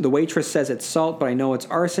 The waitress says it's salt, but I know it's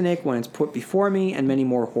arsenic when it's put before me, and many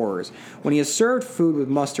more horrors. When he is served food with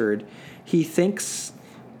mustard, he thinks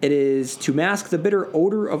it is to mask the bitter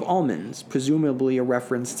odor of almonds, presumably a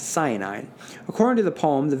reference to cyanide. According to the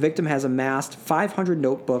poem, the victim has amassed 500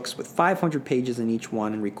 notebooks with 500 pages in each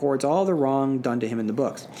one and records all the wrong done to him in the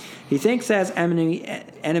books. He thinks as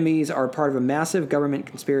enemies are part of a massive government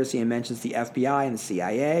conspiracy and mentions the FBI and the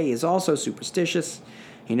CIA. He is also superstitious.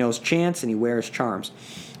 He knows chants and he wears charms.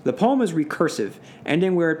 The poem is recursive,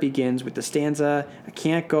 ending where it begins with the stanza, I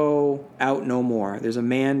can't go out no more. There's a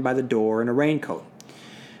man by the door in a raincoat.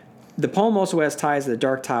 The poem also has ties to the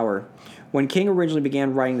Dark Tower. When King originally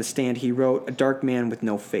began writing The Stand, he wrote, a dark man with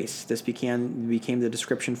no face. This became the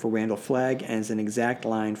description for Randall Flagg and is an exact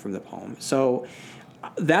line from the poem. So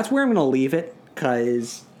that's where I'm going to leave it,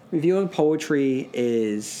 because reviewing poetry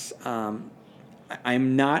is...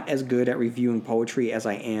 I'm not as good at reviewing poetry as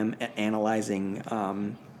I am at analyzing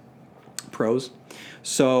prose.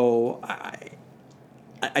 So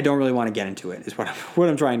I don't really want to get into it, is what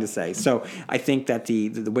I'm trying to say. So I think that the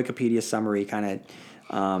Wikipedia summary kind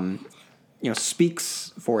of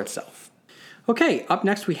speaks for itself. Okay, up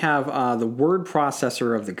next we have the word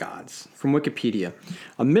processor of the gods from Wikipedia.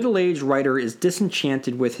 A middle-aged writer is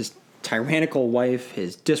disenchanted with his tyrannical wife,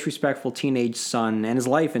 his disrespectful teenage son, and his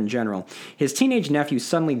life in general. His teenage nephew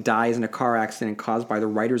suddenly dies in a car accident caused by the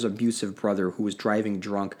writer's abusive brother, who was driving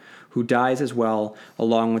drunk, who dies as well,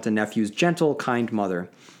 along with the nephew's gentle, kind mother.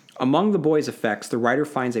 Among the boy's effects, the writer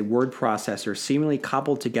finds a word processor seemingly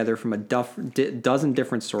cobbled together from a dozen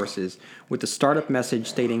different sources, with the startup message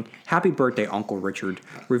stating, "Happy birthday, Uncle Richard,"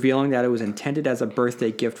 revealing that it was intended as a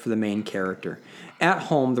birthday gift for the main character. At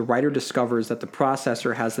home, the writer discovers that the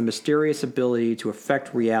processor has the mysterious ability to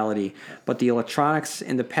affect reality, but the electronics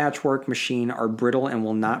in the patchwork machine are brittle and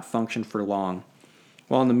will not function for long.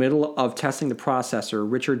 While in the middle of testing the processor,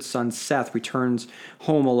 Richard's son Seth returns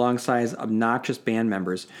home alongside his obnoxious band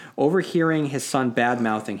members. Overhearing his son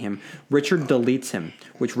bad-mouthing him, Richard deletes him,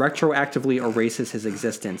 which retroactively erases his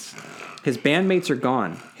existence. His bandmates are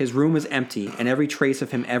gone, his room is empty, and every trace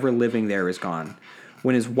of him ever living there is gone.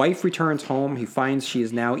 When his wife returns home, he finds she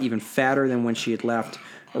is now even fatter than when she had left,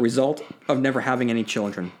 a result of never having any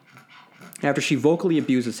children. After she vocally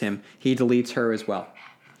abuses him, he deletes her as well.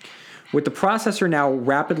 With the processor now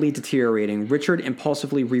rapidly deteriorating, Richard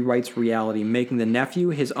impulsively rewrites reality, making the nephew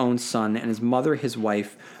his own son and his mother his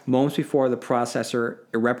wife moments before the processor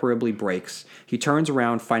irreparably breaks. He turns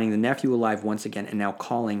around, finding the nephew alive once again and now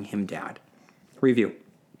calling him dad. Review.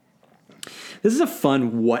 This is a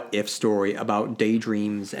fun what-if story about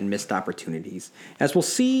daydreams and missed opportunities. As we'll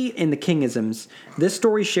see in the Kingisms, this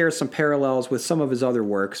story shares some parallels with some of his other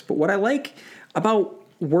works, but what I like about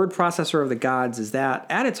Word Processor of the Gods is that,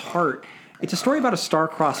 at its heart, it's a story about a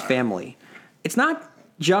star-crossed family. It's not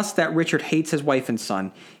just that Richard hates his wife and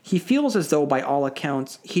son. He feels as though, by all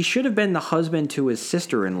accounts, he should have been the husband to his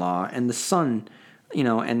sister-in-law and the son,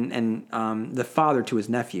 and the father to his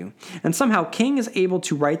nephew. And somehow King is able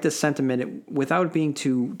to write this sentiment without it being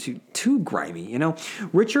too grimy.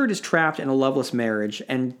 Richard is trapped in a loveless marriage,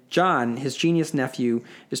 and John, his genius nephew,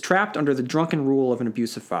 is trapped under the drunken rule of an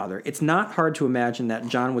abusive father. It's not hard to imagine that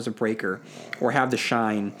John was a breaker or have the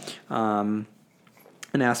shine, an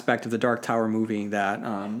aspect of the Dark Tower movie that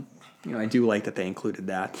I do like that they included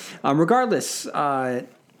that. Regardless.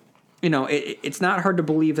 It's not hard to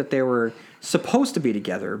believe that they were supposed to be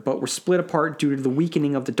together, but were split apart due to the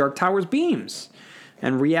weakening of the Dark Tower's beams.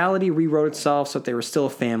 And reality rewrote itself so that they were still a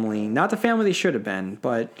family. Not the family they should have been,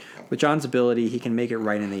 but with John's ability, he can make it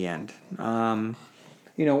right in the end.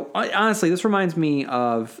 Honestly, this reminds me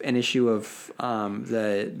of an issue of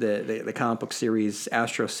the comic book series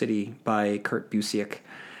Astro City by Kurt Busiek.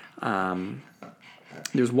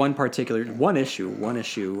 There's one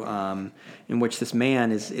issue in which this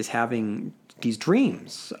man is having these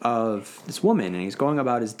dreams of this woman, and he's going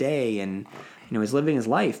about his day, and he's living his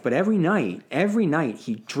life. But every night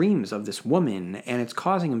he dreams of this woman, and it's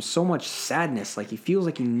causing him so much sadness. Like, he feels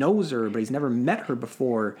like he knows her, but he's never met her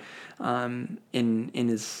before in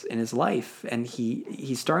his life, and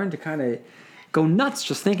he's starting to kind of go nuts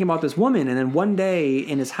just thinking about this woman. And then one day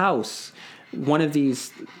in his house, one of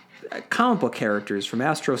these comic book characters from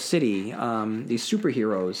Astro City, these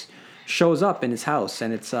superheroes, shows up in his house,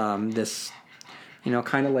 and it's this,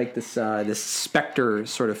 kind of like this Spectre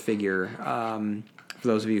sort of figure. For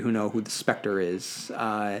those of you who know who the Spectre is,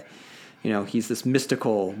 he's this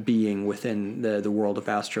mystical being within the world of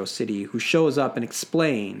Astro City who shows up and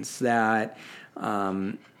explains that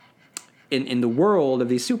in the world of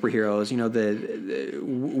these superheroes,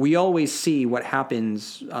 we always see what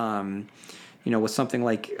happens. With something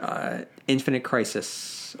like Infinite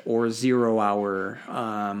Crisis or Zero Hour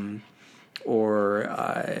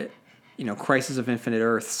or Crisis of Infinite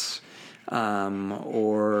Earths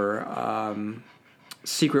or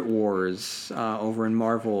Secret Wars over in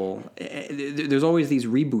Marvel. There's always these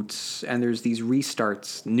reboots and there's these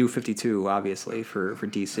restarts. New 52, obviously, for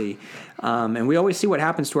DC. And we always see what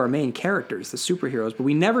happens to our main characters, the superheroes, but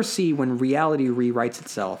we never see when reality rewrites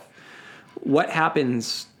itself what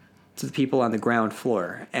happens to the people on the ground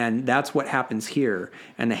floor. And that's what happens here.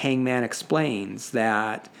 And the Hangman explains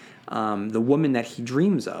that the woman that he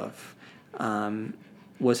dreams of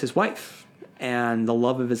was his wife and the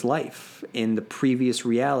love of his life in the previous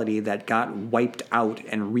reality that got wiped out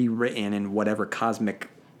and rewritten in whatever cosmic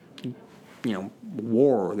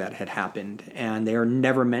war that had happened. And they are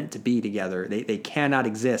never meant to be together. They cannot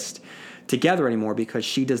exist together anymore because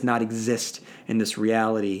she does not exist in this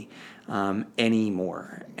reality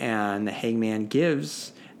anymore. And the Hangman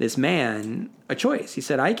gives this man a choice. He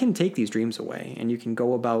said, I can take these dreams away and you can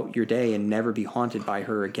go about your day and never be haunted by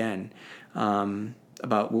her again,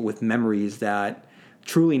 with memories that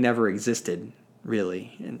truly never existed,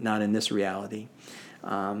 really, not in this reality.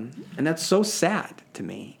 And that's so sad to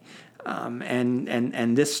me.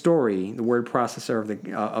 And this story, the Word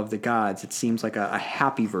Processor of the Gods, it seems like a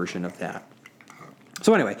happy version of that.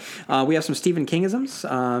 So anyway, we have some Stephen Kingisms.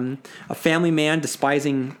 A family man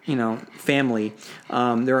despising, family.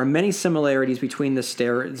 There are many similarities between this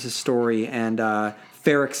story and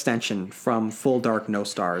Fair Extension from Full Dark No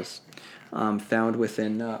Stars, found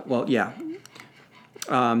within.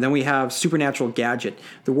 Then we have Supernatural Gadget.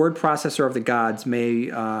 The Word Processor of the Gods may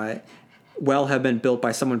well have been built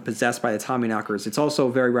by someone possessed by the Tommyknockers. It's also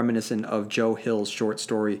very reminiscent of Joe Hill's short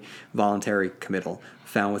story Voluntary Committal,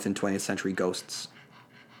 found within 20th Century Ghosts.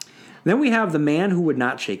 Then we have The Man Who Would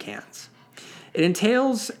Not Shake Hands. It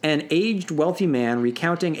entails an aged, wealthy man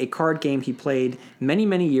recounting a card game he played many,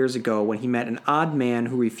 many years ago when he met an odd man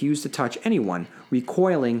who refused to touch anyone,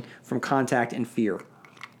 recoiling from contact in fear.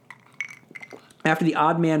 After the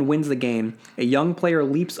odd man wins the game, a young player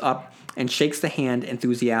leaps up and shakes the hand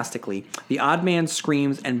enthusiastically. The odd man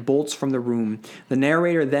screams and bolts from the room. The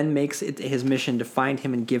narrator then makes it his mission to find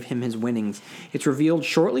him and give him his winnings. It's revealed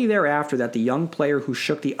shortly thereafter that the young player who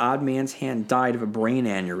shook the odd man's hand died of a brain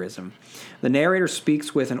aneurysm. The narrator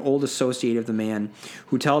speaks with an old associate of the man,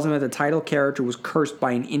 who tells him that the title character was cursed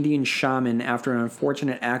by an Indian shaman after an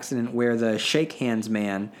unfortunate accident where the shake hands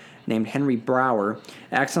man, named Henry Brower,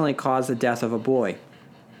 accidentally caused the death of a boy.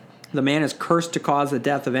 The man is cursed to cause the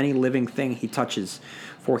death of any living thing he touches,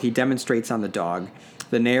 for he demonstrates on the dog.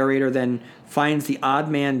 The narrator then finds the odd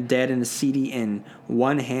man dead in a seedy inn,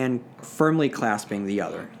 one hand firmly clasping the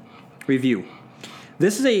other. Review.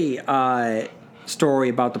 This is a story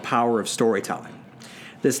about the power of storytelling.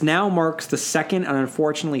 This now marks the second and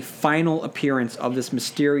unfortunately final appearance of this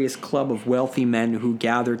mysterious club of wealthy men who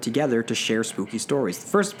gathered together to share spooky stories. The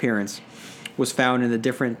first appearance was found in the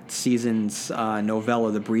different seasons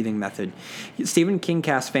novella, The Breathing Method. Stephen King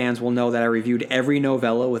cast fans will know that I reviewed every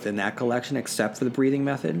novella within that collection except for The Breathing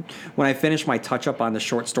Method. When I finish my touch-up on the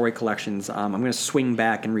short story collections, I'm going to swing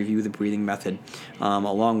back and review The Breathing Method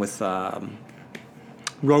along with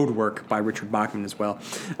Road Work by Richard Bachman as well.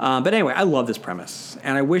 But anyway, I love this premise,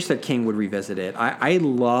 and I wish that King would revisit it. I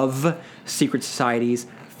love secret societies,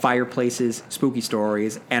 fireplaces, spooky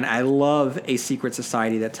stories, and I love a secret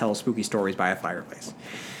society that tells spooky stories by a fireplace.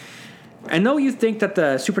 And though you think that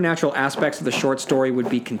the supernatural aspects of the short story would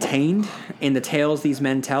be contained in the tales these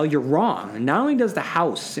men tell, you're wrong. Not only does the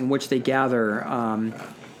house in which they gather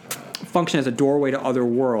function as a doorway to other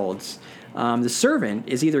worlds, the servant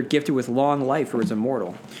is either gifted with long life or is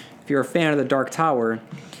immortal. If you're a fan of The Dark Tower,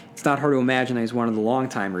 it's not hard to imagine that he's one of the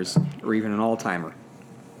long-timers or even an all-timer.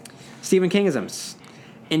 Stephen Kingisms.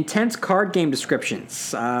 Intense card game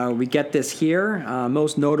descriptions. We get this here.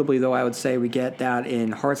 Most notably, though, I would say we get that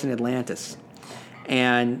in Hearts in Atlantis.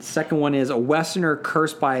 And second one is a Westerner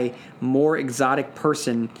cursed by more exotic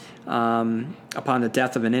person upon the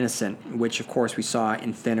death of an innocent, which, of course, we saw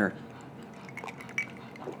in Thinner.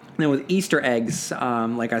 And then with Easter eggs,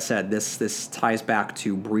 like I said, this ties back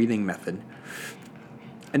to Breathing Method.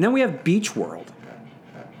 And then we have Beach World.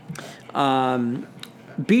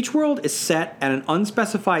 Beach World is set at an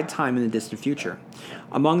unspecified time in the distant future.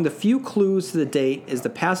 Among the few clues to the date is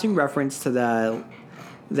the passing reference to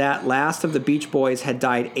that last of the Beach Boys had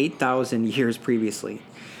died 8,000 years previously.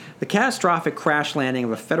 The catastrophic crash landing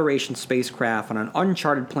of a Federation spacecraft on an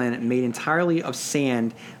uncharted planet made entirely of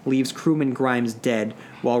sand leaves crewman Grimes dead,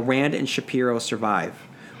 while Rand and Shapiro survive.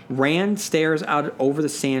 Rand stares out over the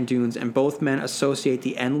sand dunes, and both men associate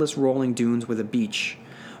the endless rolling dunes with a beach.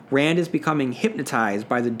 Rand is becoming hypnotized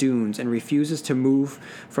by the dunes and refuses to move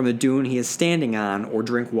from the dune he is standing on or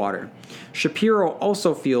drink water. Shapiro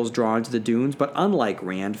also feels drawn to the dunes, but unlike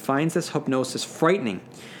Rand, finds this hypnosis frightening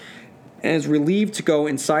and is relieved to go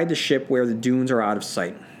inside the ship where the dunes are out of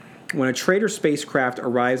sight. When a trader spacecraft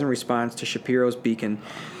arrives in response to Shapiro's beacon,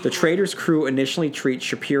 the trader's crew initially treats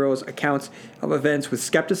Shapiro's accounts of events with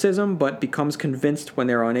skepticism, but becomes convinced when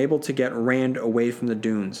they are unable to get Rand away from the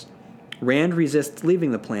dunes. Rand resists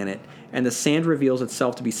leaving the planet, and the sand reveals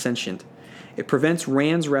itself to be sentient. It prevents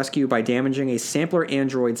Rand's rescue by damaging a sampler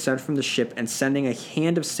android sent from the ship and sending a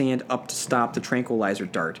hand of sand up to stop the tranquilizer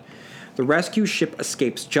dart. The rescue ship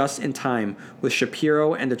escapes just in time, with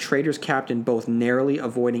Shapiro and the trader's captain both narrowly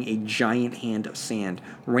avoiding a giant hand of sand.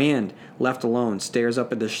 Rand, left alone, stares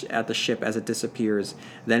up at the ship as it disappears,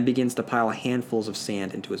 then begins to pile handfuls of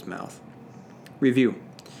sand into his mouth. Review.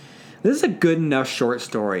 This is a good enough short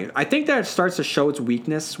story. I think that it starts to show its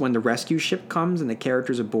weakness when the rescue ship comes and the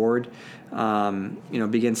characters aboard,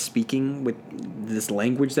 begin speaking with this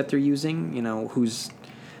language that they're using, whose,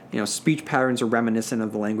 speech patterns are reminiscent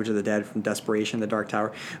of the language of the dead from Desperation, The Dark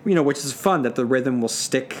Tower, which is fun that the rhythm will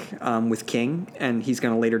stick with King, and he's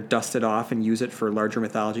going to later dust it off and use it for larger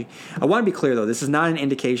mythology. I want to be clear, though, this is not an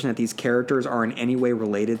indication that these characters are in any way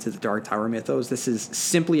related to the Dark Tower mythos. This is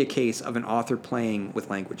simply a case of an author playing with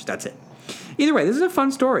language. That's it. Either way, this is a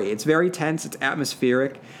fun story. It's very tense. It's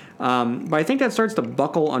atmospheric. But I think that starts to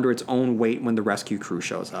buckle under its own weight when the rescue crew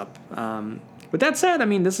shows up. With that said,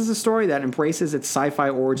 this is a story that embraces its sci-fi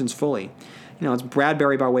origins fully. It's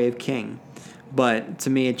Bradbury by way of King. But to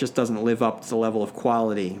me, it just doesn't live up to the level of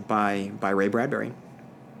quality by Ray Bradbury.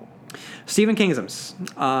 Stephen Kingisms.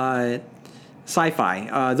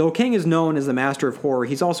 Sci-fi. Though King is known as the master of horror,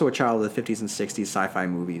 he's also a child of the 50s and 60s sci-fi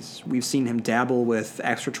movies. We've seen him dabble with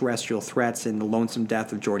extraterrestrial threats in The Lonesome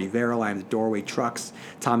Death of Jordy Verrill, I Am the Doorway, Trucks,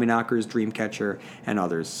 Tommyknockers, Dreamcatcher, and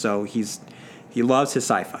others. So he loves his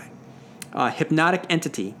sci-fi. Hypnotic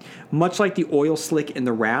entity. Much like the oil slick in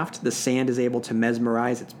The Raft, the sand is able to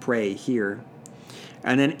mesmerize its prey here.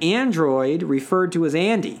 And an android referred to as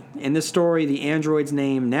Andy. In this story, the android's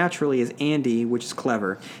name naturally is Andy, which is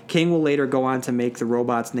clever. King will later go on to make the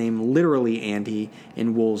robot's name literally Andy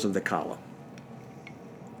in Wolves of the Kala.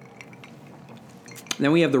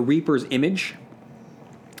 Then we have the Reaper's Image.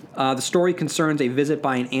 The story concerns a visit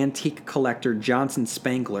by an antique collector, Johnson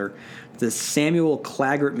Spangler, to the Samuel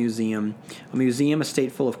Claggart Museum, a museum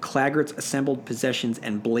estate full of Claggart's assembled possessions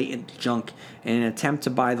and blatant junk, in an attempt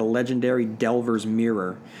to buy the legendary Delver's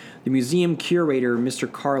mirror. The museum curator,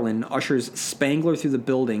 Mr. Carlin, ushers Spangler through the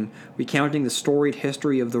building, recounting the storied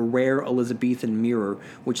history of the rare Elizabethan mirror,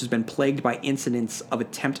 which has been plagued by incidents of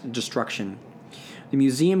attempted destruction. The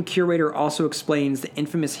museum curator also explains the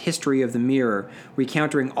infamous history of the mirror,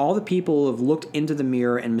 recounting all the people who have looked into the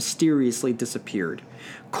mirror and mysteriously disappeared.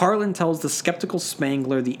 Carlin tells the skeptical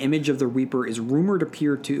Spangler the image of the Reaper is rumored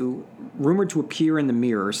to appear in the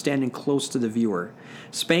mirror, standing close to the viewer.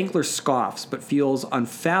 Spangler scoffs, but feels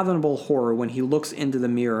unfathomable horror when he looks into the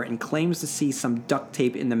mirror and claims to see some duct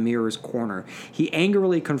tape in the mirror's corner. He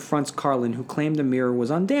angrily confronts Carlin, who claimed the mirror was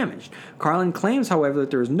undamaged. Carlin claims, however,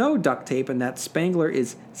 that there is no duct tape and that Spangler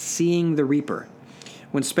is seeing the Reaper.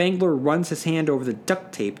 When Spangler runs his hand over the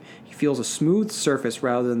duct tape, he feels a smooth surface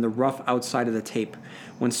rather than the rough outside of the tape.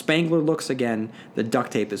 When Spangler looks again, the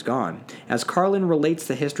duct tape is gone. As Carlin relates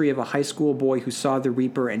the history of a high school boy who saw the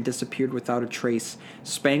Reaper and disappeared without a trace,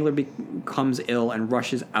 Spangler becomes ill and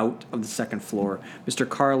rushes out of the second floor. Mr.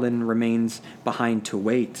 Carlin remains behind to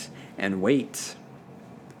wait and wait.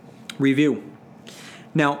 Review.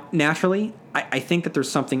 Now, naturally, I think that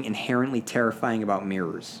there's something inherently terrifying about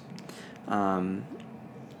mirrors.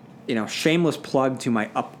 Shameless plug to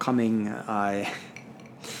my upcoming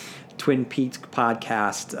Twin Peaks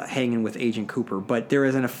podcast, Hanging with Agent Cooper. But there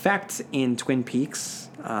is an effect in Twin Peaks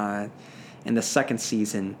in the second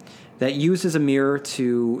season that uses a mirror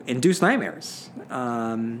to induce nightmares. It's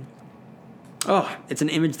an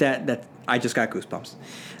image that I just got goosebumps.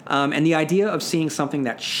 And the idea of seeing something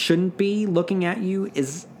that shouldn't be looking at you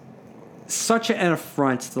is such an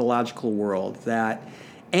affront to the logical world that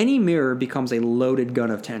any mirror becomes a loaded gun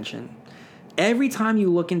of tension. Every time you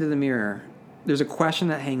look into the mirror, there's a question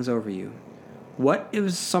that hangs over you. What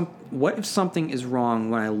if something is wrong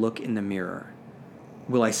when I look in the mirror?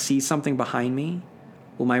 Will I see something behind me?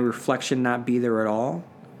 Will my reflection not be there at all?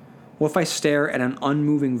 What if I stare at an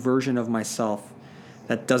unmoving version of myself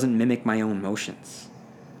that doesn't mimic my own motions?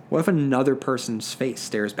 What if another person's face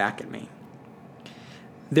stares back at me?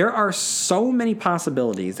 There are so many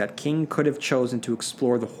possibilities that King could have chosen to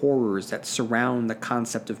explore the horrors that surround the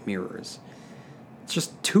concept of mirrors. It's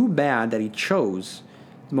just too bad that he chose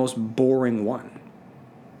the most boring one.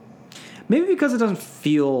 Maybe because it doesn't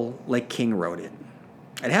feel like King wrote it.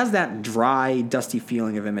 It has that dry, dusty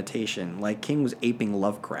feeling of imitation, like King was aping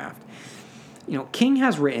Lovecraft. King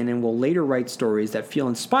has written and will later write stories that feel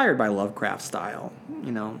inspired by Lovecraft style,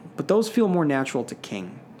 but those feel more natural to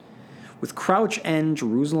King. With Crouch End,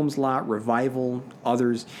 Jerusalem's Lot, Revival,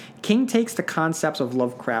 others, King takes the concepts of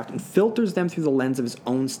Lovecraft and filters them through the lens of his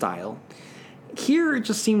own style. Here, it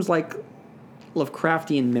just seems like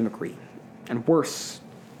Lovecraftian mimicry. And worse,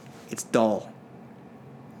 it's dull.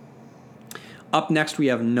 Up next, we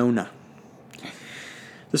have Nona.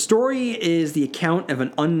 The story is the account of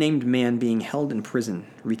an unnamed man being held in prison,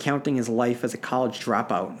 recounting his life as a college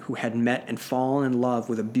dropout who had met and fallen in love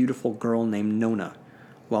with a beautiful girl named Nona,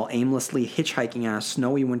 while aimlessly hitchhiking on a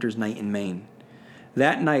snowy winter's night in Maine.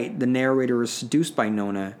 That night, the narrator is seduced by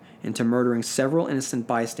Nona into murdering several innocent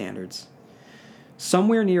bystanders.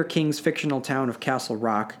 Somewhere near King's fictional town of Castle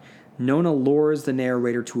Rock, Nona lures the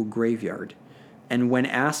narrator to a graveyard, and when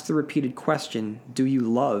asked the repeated question, "Do you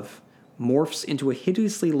love?" morphs into a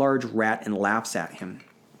hideously large rat and laughs at him.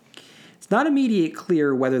 It's not immediately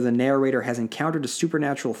clear whether the narrator has encountered a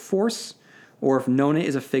supernatural force or if Nona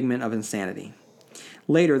is a figment of insanity.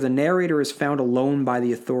 Later, the narrator is found alone by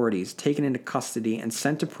the authorities, taken into custody, and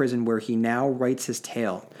sent to prison where he now writes his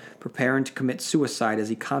tale, preparing to commit suicide as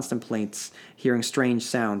he contemplates hearing strange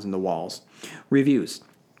sounds in the walls. Reviews.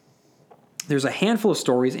 There's a handful of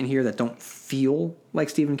stories in here that don't feel like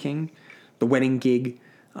Stephen King. The Wedding Gig,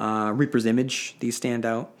 Reaper's Image, these stand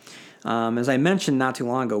out. As I mentioned not too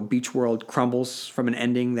long ago, Beach World crumbles from an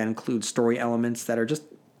ending that includes story elements that are just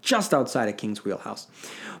just outside of King's wheelhouse.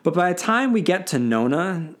 But by the time we get to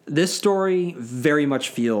Nona, this story very much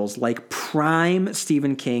feels like prime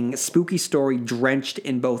Stephen King spooky story drenched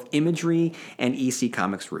in both imagery and EC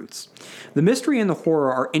Comics roots. The mystery and the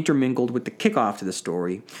horror are intermingled with the kickoff to the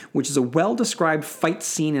story, which is a well-described fight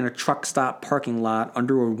scene in a truck stop parking lot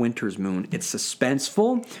under a winter's moon. It's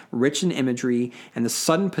suspenseful, rich in imagery, and the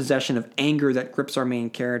sudden possession of anger that grips our main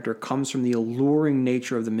character comes from the alluring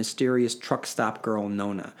nature of the mysterious truck stop girl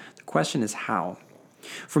Nona. The question is how?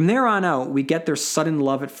 From there on out, we get their sudden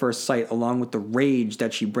love at first sight along with the rage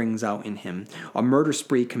that she brings out in him. A murder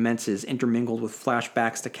spree commences, intermingled with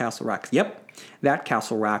flashbacks to Castle Rock. Yep, that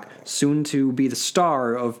Castle Rock, soon to be the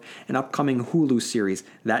star of an upcoming Hulu series,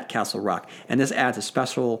 That Castle Rock. And this adds a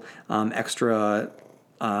special extra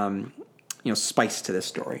spice to this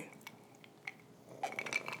story.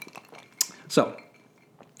 So,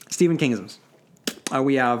 Stephen Kingisms.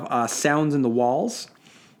 We have Sounds in the Walls,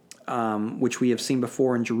 which we have seen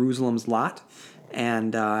before in Jerusalem's Lot,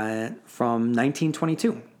 and from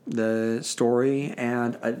 1922, the story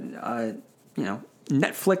and a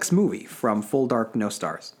Netflix movie from Full Dark No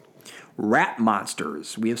Stars. Rat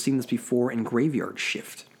Monsters, we have seen this before in Graveyard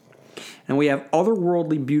Shift. And we have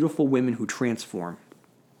Otherworldly Beautiful Women Who Transform.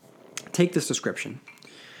 Take this description.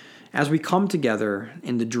 As we come together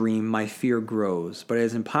in the dream, my fear grows, but it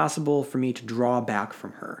is impossible for me to draw back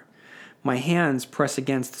from her. My hands press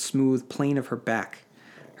against the smooth plane of her back,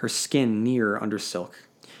 her skin near under silk.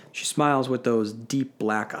 She smiles with those deep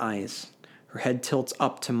black eyes. Her head tilts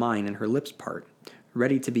up to mine and her lips part,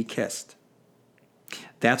 ready to be kissed.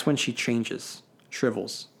 That's when she changes,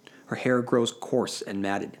 shrivels. Her hair grows coarse and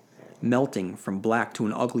matted, melting from black to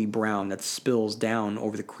an ugly brown that spills down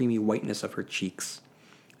over the creamy whiteness of her cheeks.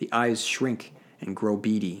 The eyes shrink and grow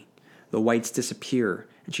beady. The whites disappear,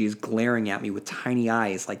 and she is glaring at me with tiny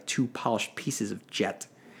eyes like two polished pieces of jet.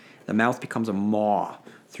 The mouth becomes a maw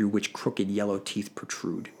through which crooked yellow teeth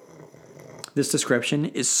protrude. This description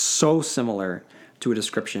is so similar to a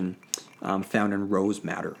description found in Rose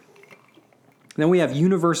Matter. Then we have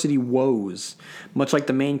University Woes, much like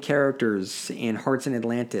the main characters in Hearts in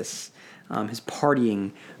Atlantis. His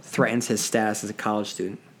partying threatens his status as a college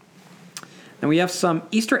student. And we have some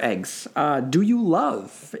Easter eggs. Do you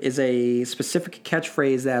love is a specific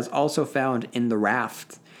catchphrase that is also found in The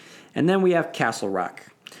Raft. And then we have Castle Rock.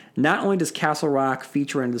 Not only does Castle Rock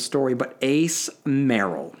feature in the story, but Ace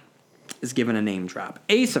Merrill is given a name drop.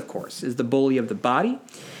 Ace, of course, is the bully of the body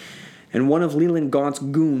and one of Leland Gaunt's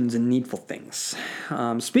goons in Needful Things.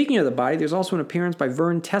 Speaking of the body, there's also an appearance by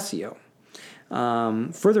Vern Tessio.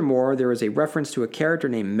 Furthermore, there is a reference to a character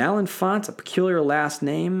named Malenfant, a peculiar last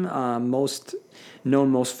name, most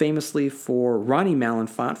famously for Ronnie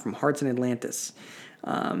Malenfant from Hearts in Atlantis.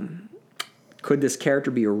 Could this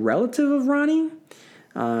character be a relative of Ronnie?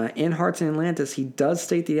 In Hearts in Atlantis, he does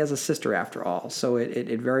state that he has a sister after all, so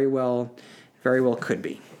it very well could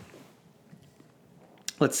be.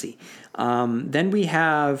 Let's see. Then we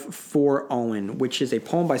have For Owen, which is a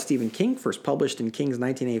poem by Stephen King, first published in King's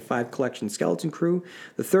 1985 collection Skeleton Crew.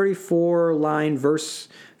 The 34-line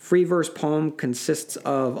free verse poem consists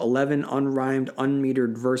of 11 unrhymed,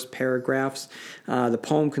 unmetered verse paragraphs. The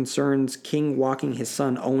poem concerns King walking his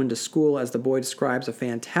son Owen to school, as the boy describes a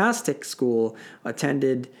fantastic school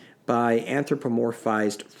attended by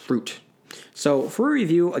anthropomorphized fruit. So for a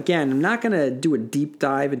review, again, I'm not going to do a deep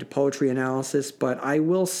dive into poetry analysis, but I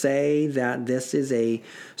will say that this is a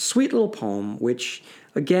sweet little poem, which,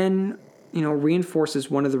 again, reinforces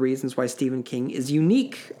one of the reasons why Stephen King is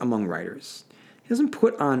unique among writers. He doesn't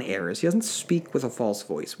put on airs. He doesn't speak with a false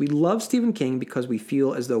voice. We love Stephen King because we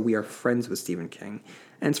feel as though we are friends with Stephen King.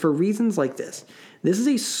 And it's for reasons like this. This is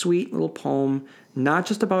a sweet little poem, not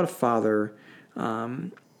just about a father,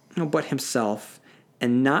 but himself.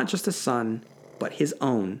 And not just a son, but his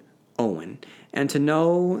own, Owen. And to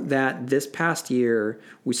know that this past year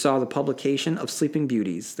we saw the publication of Sleeping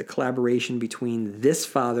Beauties, the collaboration between this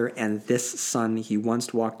father and this son he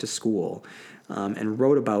once walked to school and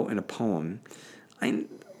wrote about in a poem.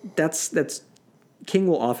 That's King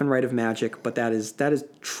will often write of magic, but that is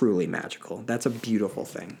truly magical. That's a beautiful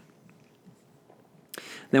thing.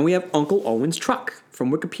 Then we have Uncle Owen's Truck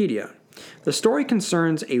from Wikipedia. The story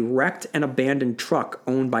concerns a wrecked and abandoned truck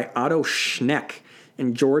owned by Otto Schneck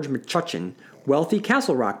and George McCutcheon, wealthy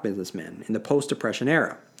Castle Rock businessmen in the post-Depression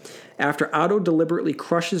era. After Otto deliberately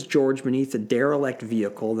crushes George beneath a derelict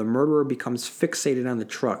vehicle, the murderer becomes fixated on the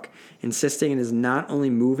truck, insisting it is not only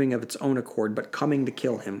moving of its own accord, but coming to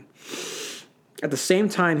kill him. At the same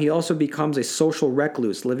time, he also becomes a social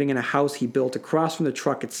recluse, living in a house he built across from the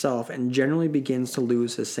truck itself, and generally begins to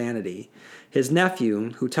lose his sanity. His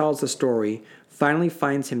nephew, who tells the story, finally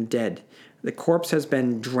finds him dead. The corpse has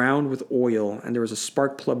been drowned with oil, and there was a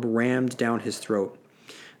spark plug rammed down his throat.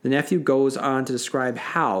 The nephew goes on to describe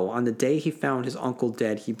how, on the day he found his uncle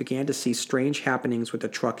dead, he began to see strange happenings with the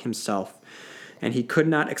truck himself, and he could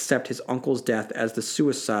not accept his uncle's death as the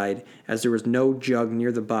suicide, as there was no jug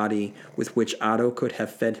near the body with which Otto could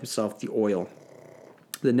have fed himself the oil.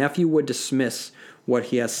 The nephew would dismiss what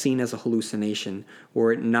he has seen as a hallucination,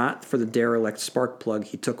 were it not for the derelict spark plug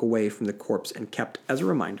he took away from the corpse and kept as a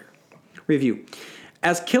reminder. Review.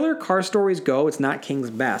 As killer car stories go, it's not King's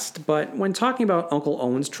best, but when talking about Uncle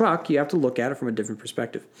Owen's truck, you have to look at it from a different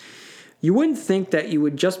perspective. You wouldn't think that you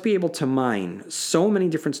would just be able to mine so many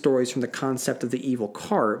different stories from the concept of the evil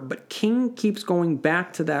car, but King keeps going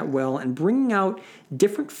back to that well and bringing out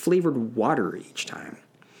different flavored water each time.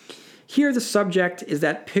 Here, the subject is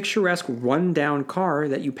that picturesque run-down car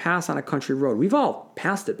that you pass on a country road. We've all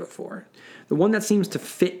passed it before. The one that seems to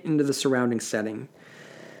fit into the surrounding setting.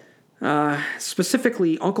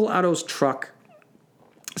 Specifically, Uncle Otto's truck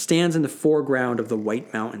stands in the foreground of the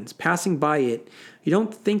White Mountains. Passing by it, you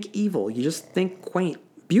don't think evil, you just think quaint,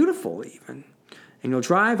 beautiful even. And you'll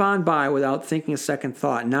drive on by without thinking a second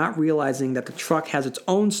thought, not realizing that the truck has its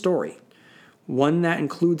own story, one that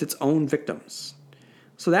includes its own victims.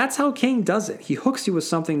 So that's how King does it. He hooks you with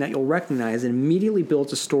something that you'll recognize and immediately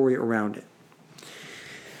builds a story around it.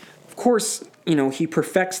 Of course, he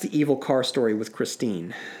perfects the evil car story with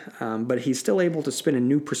Christine, but he's still able to spin a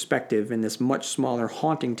new perspective in this much smaller,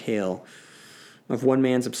 haunting tale of one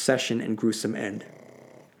man's obsession and gruesome end.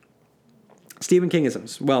 Stephen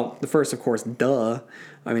Kingisms. Well, the first, of course, duh.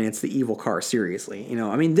 It's the evil car, seriously.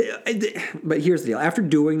 But here's the deal. After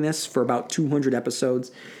doing this for about 200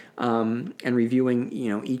 episodes and reviewing,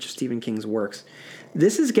 each of Stephen King's works,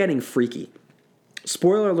 this is getting freaky.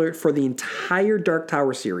 Spoiler alert for the entire Dark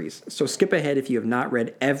Tower series, so skip ahead if you have not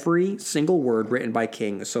read every single word written by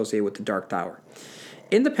King associated with the Dark Tower.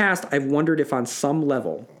 In the past, I've wondered if on some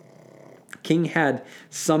level, King had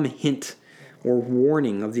some hint or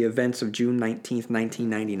warning of the events of June 19th,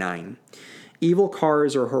 1999. Evil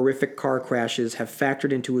cars or horrific car crashes have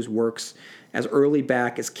factored into his works as early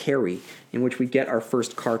back as Carrie, in which we get our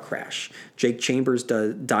first car crash. Jake Chambers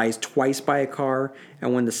dies twice by a car,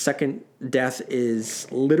 and when the second death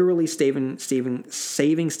is literally saving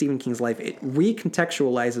Stephen King's life, it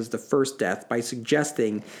recontextualizes the first death by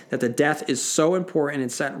suggesting that the death is so important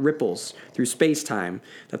and sent ripples through space-time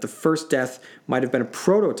that the first death might have been a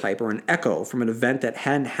prototype or an echo from an event that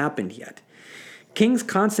hadn't happened yet. King's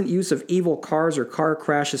constant use of evil cars or car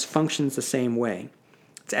crashes functions the same way.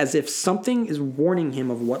 It's as if something is warning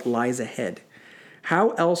him of what lies ahead.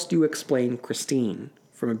 How else do you explain Christine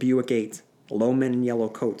from a Buick 8, Low Men in Yellow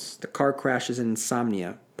Coats, the car crashes in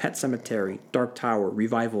Insomnia, Pet Sematary, Dark Tower,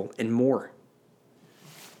 Revival, and more?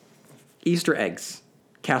 Easter eggs,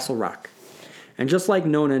 Castle Rock. And just like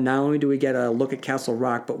Nona, not only do we get a look at Castle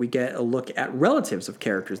Rock, but we get a look at relatives of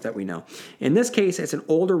characters that we know. In this case, it's an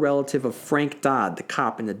older relative of Frank Dodd, the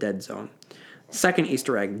cop in the Dead Zone. Second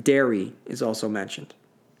Easter egg, Derry, is also mentioned.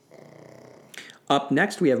 Up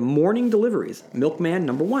next, we have Morning Deliveries, Milkman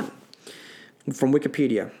Number 1, from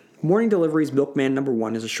Wikipedia. Morning Deliveries, Milkman Number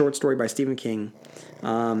 1 is a short story by Stephen King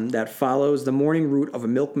that follows the morning route of a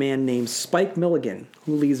milkman named Spike Milligan,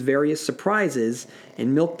 who leaves various surprises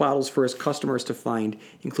in milk bottles for his customers to find,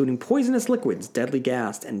 including poisonous liquids, deadly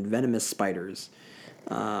gas, and venomous spiders.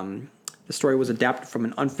 The story was adapted from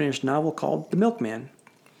an unfinished novel called The Milkman.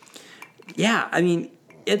 Yeah,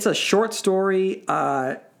 it's a short story,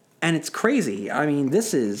 and it's crazy.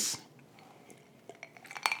 This is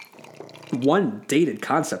one dated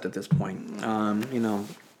concept at this point.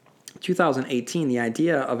 2018, the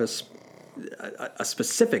idea of a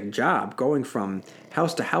specific job going from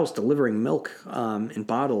house to house delivering milk in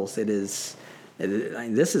bottles, this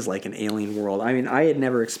is like an alien world. I had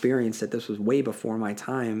never experienced it. This was way before my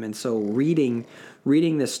time. And so reading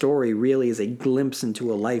this story really is a glimpse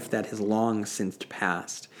into a life that has long since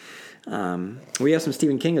passed. We have some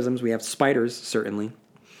Stephen Kingisms. We have spiders, certainly.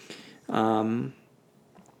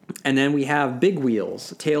 And then we have Big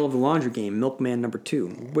Wheels, Tale of the Laundry Game, Milkman Number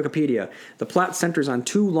 2. Wikipedia. The plot centers on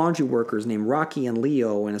two laundry workers named Rocky and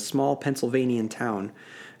Leo in a small Pennsylvania town.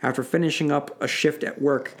 After finishing up a shift at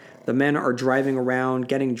work, the men are driving around,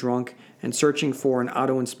 getting drunk, and searching for an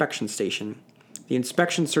auto inspection station. The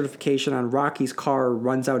inspection certification on Rocky's car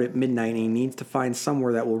runs out at midnight, and he needs to find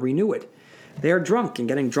somewhere that will renew it. They are drunk and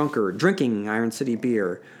getting drunker, drinking Iron City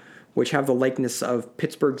beer, which have the likeness of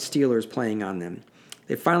Pittsburgh Steelers playing on them.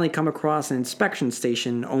 They finally come across an inspection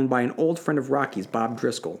station owned by an old friend of Rocky's, Bob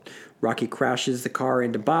Driscoll. Rocky crashes the car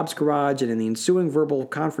into Bob's garage, and in the ensuing verbal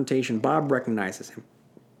confrontation, Bob recognizes him.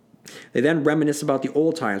 They then reminisce about the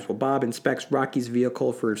old times while Bob inspects Rocky's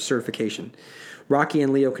vehicle for certification. Rocky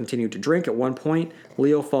and Leo continue to drink. At one point,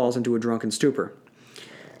 Leo falls into a drunken stupor.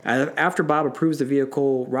 After Bob approves the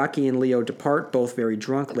vehicle, Rocky and Leo depart, both very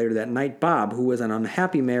drunk. Later that night, Bob, who was an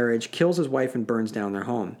unhappy marriage, kills his wife and burns down their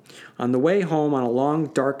home. On the way home, on a long,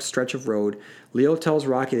 dark stretch of road, Leo tells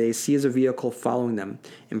Rocky that he sees a vehicle following them,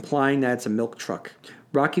 implying that it's a milk truck.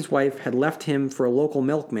 Rocky's wife had left him for a local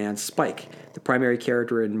milkman, Spike, the primary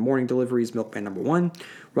character in Morning Delivery's Milkman No. 1.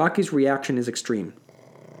 Rocky's reaction is extreme.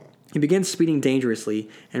 He begins speeding dangerously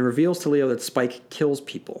and reveals to Leo that Spike kills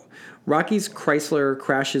people. Rocky's Chrysler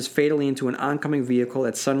crashes fatally into an oncoming vehicle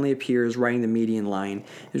that suddenly appears riding the median line.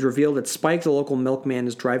 It is revealed that Spike, the local milkman,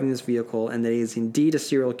 is driving this vehicle and that he is indeed a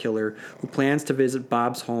serial killer who plans to visit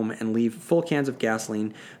Bob's home and leave full cans of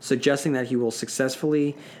gasoline, suggesting that he will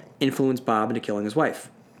successfully influence Bob into killing his wife.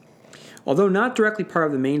 Although not directly part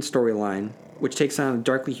of the main storyline, which takes on a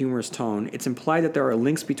darkly humorous tone, it's implied that there are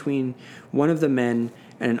links between one of the men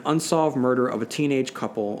and an unsolved murder of a teenage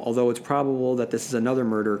couple, although it's probable that this is another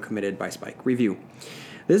murder committed by Spike. Review.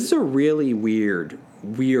 This is a really weird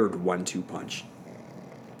 1-2 punch.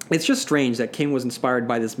 It's just strange that King was inspired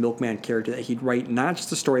by this milkman character, that he'd write not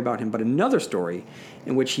just a story about him, but another story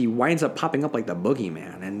in which he winds up popping up like the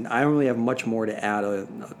boogeyman, and I don't really have much more to add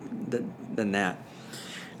than that.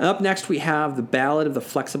 And up next we have The Ballad of the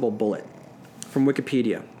Flexible Bullet from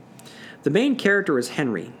Wikipedia. The main character is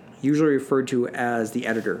Henry, usually referred to as the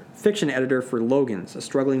editor, fiction editor for Logan's, a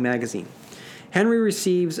struggling magazine. Henry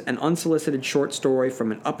receives an unsolicited short story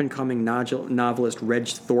from an up-and-coming novelist, Reg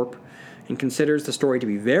Thorpe, and considers the story to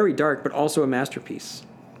be very dark but also a masterpiece.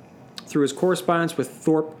 Through his correspondence with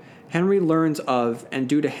Thorpe, Henry learns of, and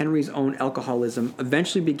due to Henry's own alcoholism,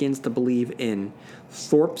 eventually begins to believe in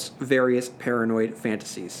Thorpe's various paranoid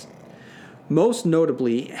fantasies. Most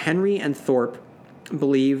notably, Henry and Thorpe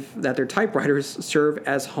believe that their typewriters serve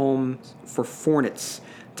as homes for Fornits,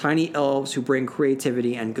 tiny elves who bring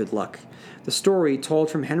creativity and good luck. The story, told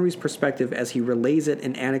from Henry's perspective as he relays it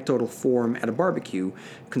in anecdotal form at a barbecue,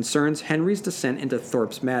 concerns Henry's descent into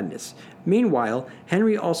Thorpe's madness. Meanwhile,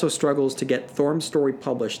 Henry also struggles to get Thorpe's story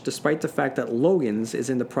published, despite the fact that Logan's is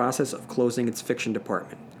in the process of closing its fiction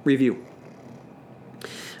department. Review.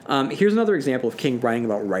 Here's another example of King writing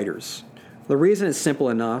about writers. The reason is simple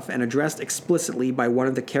enough and addressed explicitly by one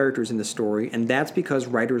of the characters in the story, and that's because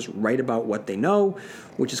writers write about what they know,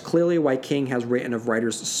 which is clearly why King has written of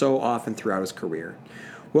writers so often throughout his career.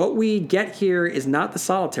 What we get here is not the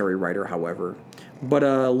solitary writer, however, but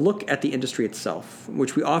a look at the industry itself,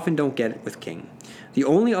 which we often don't get with King. The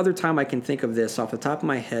only other time I can think of this off the top of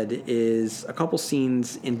my head is a couple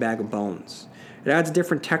scenes in Bag of Bones. It adds a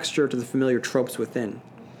different texture to the familiar tropes within.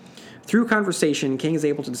 Through conversation, King is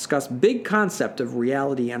able to discuss big concept of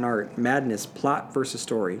reality and art, madness, plot versus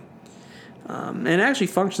story. And it actually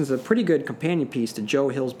functions as a pretty good companion piece to Joe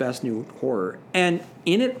Hill's Best New Horror. And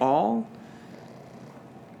in it all,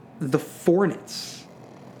 the Fornits.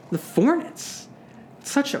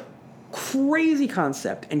 Such a crazy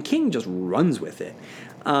concept, and King just runs with it.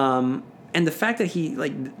 And the fact that he,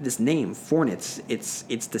 this name, Fornits,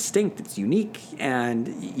 it's distinct, it's unique, and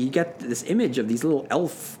you get this image of these little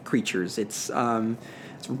elf creatures. It's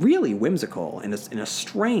really whimsical in a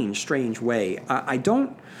strange way. I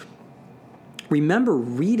don't remember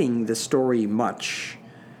reading this story much,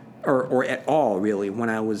 or at all, really, when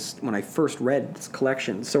I first read this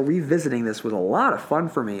collection. So revisiting this was a lot of fun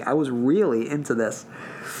for me. I was really into this.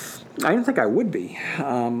 I didn't think I would be.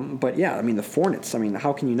 But yeah, the Fornits,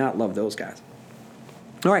 how can you not love those guys?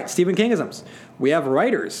 All right, Stephen Kingisms. We have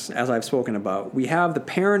writers, as I've spoken about. We have the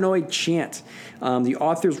paranoid chant. The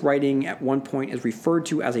author's writing at one point is referred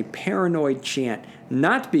to as a paranoid chant,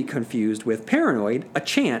 not to be confused with paranoid, a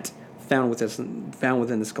chant found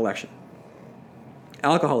within this collection.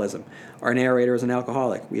 Alcoholism. Our narrator is an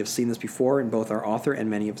alcoholic. We have seen this before in both our author and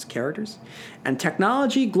many of his characters. And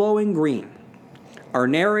technology glowing green. Our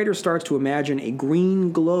narrator starts to imagine a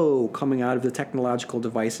green glow coming out of the technological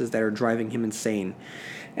devices that are driving him insane,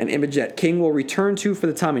 an image that King will return to for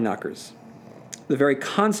the Tommyknockers. The very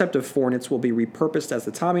concept of Fornits will be repurposed as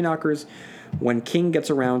the Tommyknockers when King gets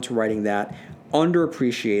around to writing that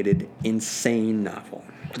underappreciated, insane novel.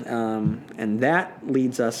 And that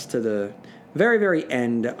leads us to the very, very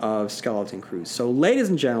end of Skeleton Crew. So, ladies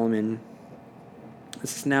and gentlemen,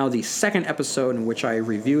 this is now the second episode in which I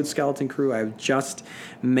reviewed Skeleton Crew. I've just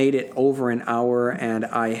made it over an hour, and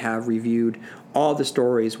I have reviewed all the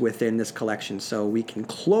stories within this collection, so we can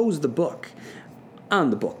close the book on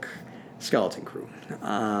the book Skeleton Crew.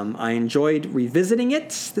 I enjoyed revisiting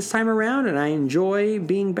it this time around, and I enjoy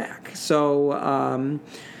being back. So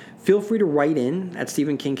feel free to write in at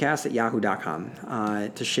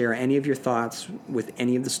stephenkingcast@yahoo.com to share any of your thoughts with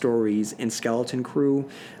any of the stories in Skeleton Crew,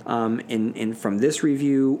 from this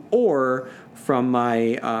review or from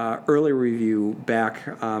my earlier review back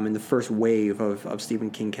in the first wave of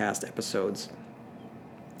Stephen King Cast episodes.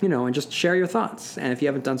 And just share your thoughts. And if you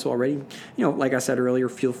haven't done so already, like I said earlier,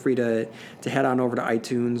 feel free to head on over to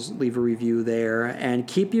iTunes, leave a review there, and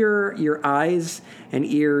keep your eyes and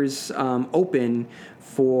ears open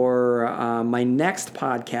for my next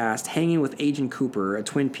podcast, Hanging with Agent Cooper, a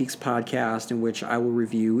Twin Peaks podcast in which I will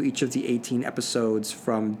review each of the 18 episodes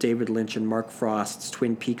from David Lynch and Mark Frost's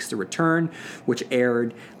Twin Peaks: The Return, which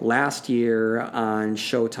aired last year on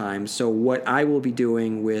Showtime. So what I will be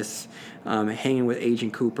doing with Hanging with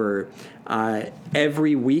Agent Cooper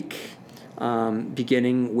every week,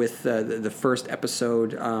 beginning with the first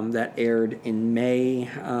episode that aired in May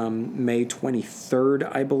 23rd,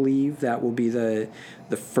 I believe. That will be the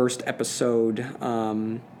first episode.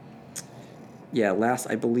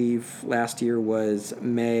 Last year was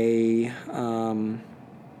May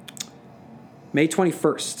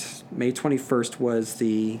 21st. May 21st was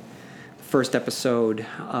the first episode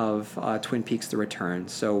of Twin Peaks: The Return.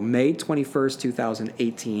 So May 21st,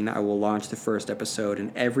 2018, I will launch the first episode,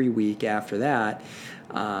 and every week after that,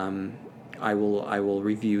 I will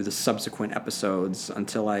review the subsequent episodes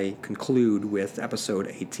until I conclude with episode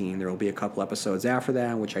 18. There will be a couple episodes after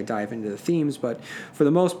that in which I dive into the themes, but for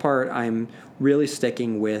the most part, I'm really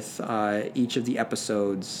sticking with each of the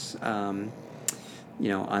episodes on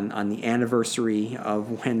the anniversary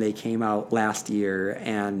of when they came out last year,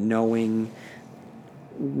 and knowing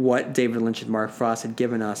what David Lynch and Mark Frost had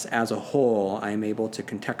given us as a whole, I'm able to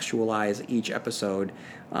contextualize each episode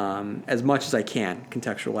as much as I can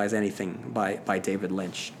contextualize anything by David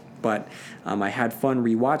Lynch. But I had fun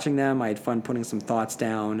rewatching them. I had fun putting some thoughts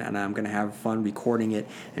down, and I'm going to have fun recording it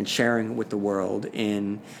and sharing it with the world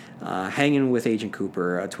in Hanging with Agent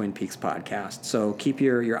Cooper, a Twin Peaks podcast. So keep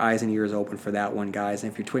your eyes and ears open for that one, guys.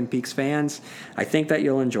 And if you're Twin Peaks fans, I think that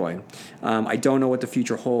you'll enjoy. I don't know what the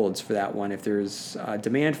future holds for that one. If there's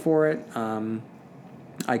demand for it,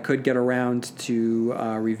 I could get around to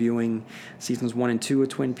reviewing seasons 1 and 2 of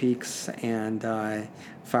Twin Peaks and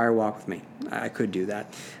Fire Walk with Me. I could do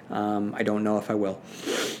that. I don't know if I will,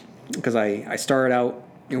 because I started out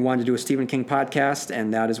and wanted to do a Stephen King podcast,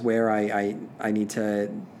 and that is where I need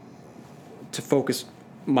to focus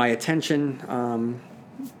my attention.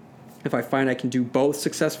 If I find I can do both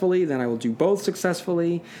successfully, then I will do both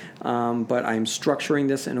successfully. But I'm structuring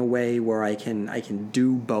this in a way where I can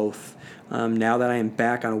do both. Now that I am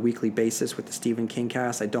back on a weekly basis with the Stephen King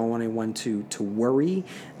Cast, I don't want anyone to worry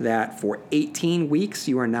that for 18 weeks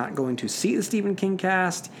you are not going to see the Stephen King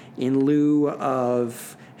Cast. In lieu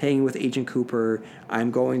of Hanging with Agent Cooper,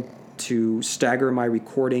 I'm going to stagger my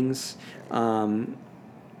recordings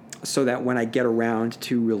so that when I get around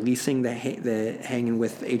to releasing the Hanging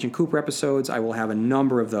with Agent Cooper episodes, I will have a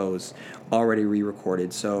number of those already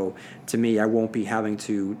re-recorded. So to me, I won't be having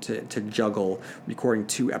to juggle recording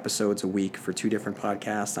 2 episodes a week for 2 different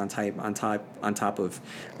podcasts on top of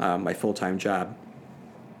my full-time job.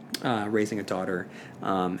 Raising a daughter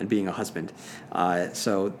and being a husband.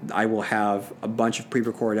 So I will have a bunch of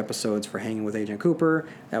pre-recorded episodes for Hanging with Agent Cooper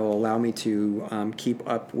that will allow me to keep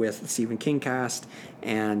up with the Stephen King Cast,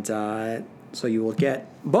 and so you will get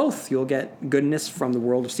both. You'll get goodness from the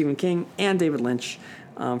world of Stephen King and David Lynch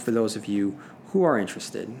for those of you who are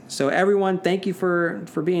interested. So everyone, thank you for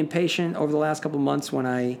being patient over the last couple months when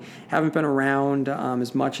I haven't been around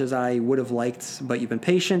as much as I would have liked, but you've been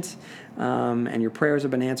patient, and your prayers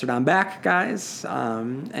have been answered. I'm back, guys,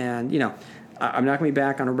 and I'm not going to be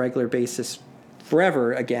back on a regular basis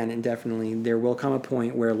forever again, indefinitely. There will come a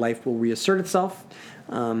point where life will reassert itself,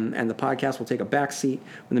 and the podcast will take a back seat.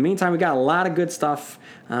 In the meantime, we got a lot of good stuff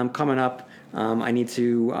coming up. I need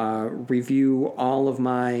to review all of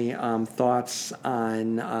my thoughts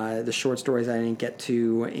on the short stories I didn't get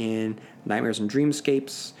to in Nightmares and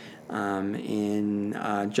Dreamscapes,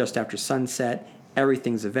 in Just After Sunset,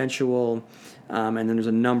 Everything's Eventual, and then there's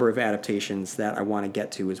a number of adaptations that I want to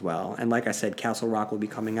get to as well. And like I said, Castle Rock will be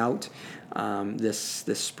coming out this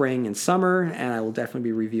spring and summer, and I will definitely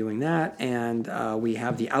be reviewing that. And we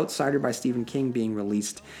have The Outsider by Stephen King being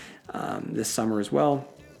released this summer as well,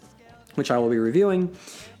 which I will be reviewing.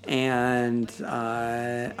 and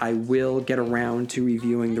I will get around to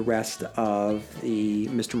reviewing the rest of the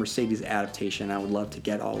Mr. Mercedes adaptation. I would love to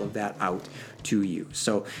get all of that out to you.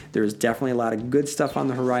 So there's definitely a lot of good stuff on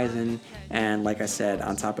the horizon, and like I said,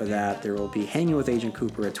 on top of that, there will be Hanging with Agent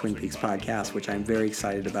Cooper, a Twin Peaks podcast, which I'm very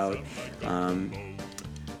excited about.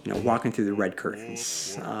 Walking through the red curtains.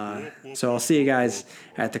 So I'll see you guys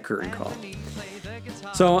at the curtain call.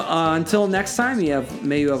 So until next time,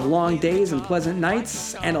 may you have long days and pleasant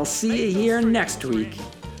nights, and I'll see you here next week,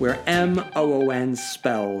 where MOON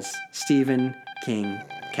spells Stephen King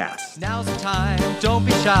Cast. Now's the time, don't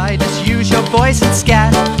be shy, just use your voice and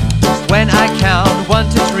scat. When I count 1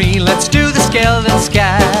 to 3, let's do the skeleton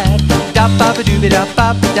scat. Da ba ba doo ba da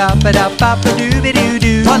ba ba da ba da ba ba doo ba doo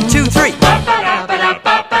doo. 1, 2, 3.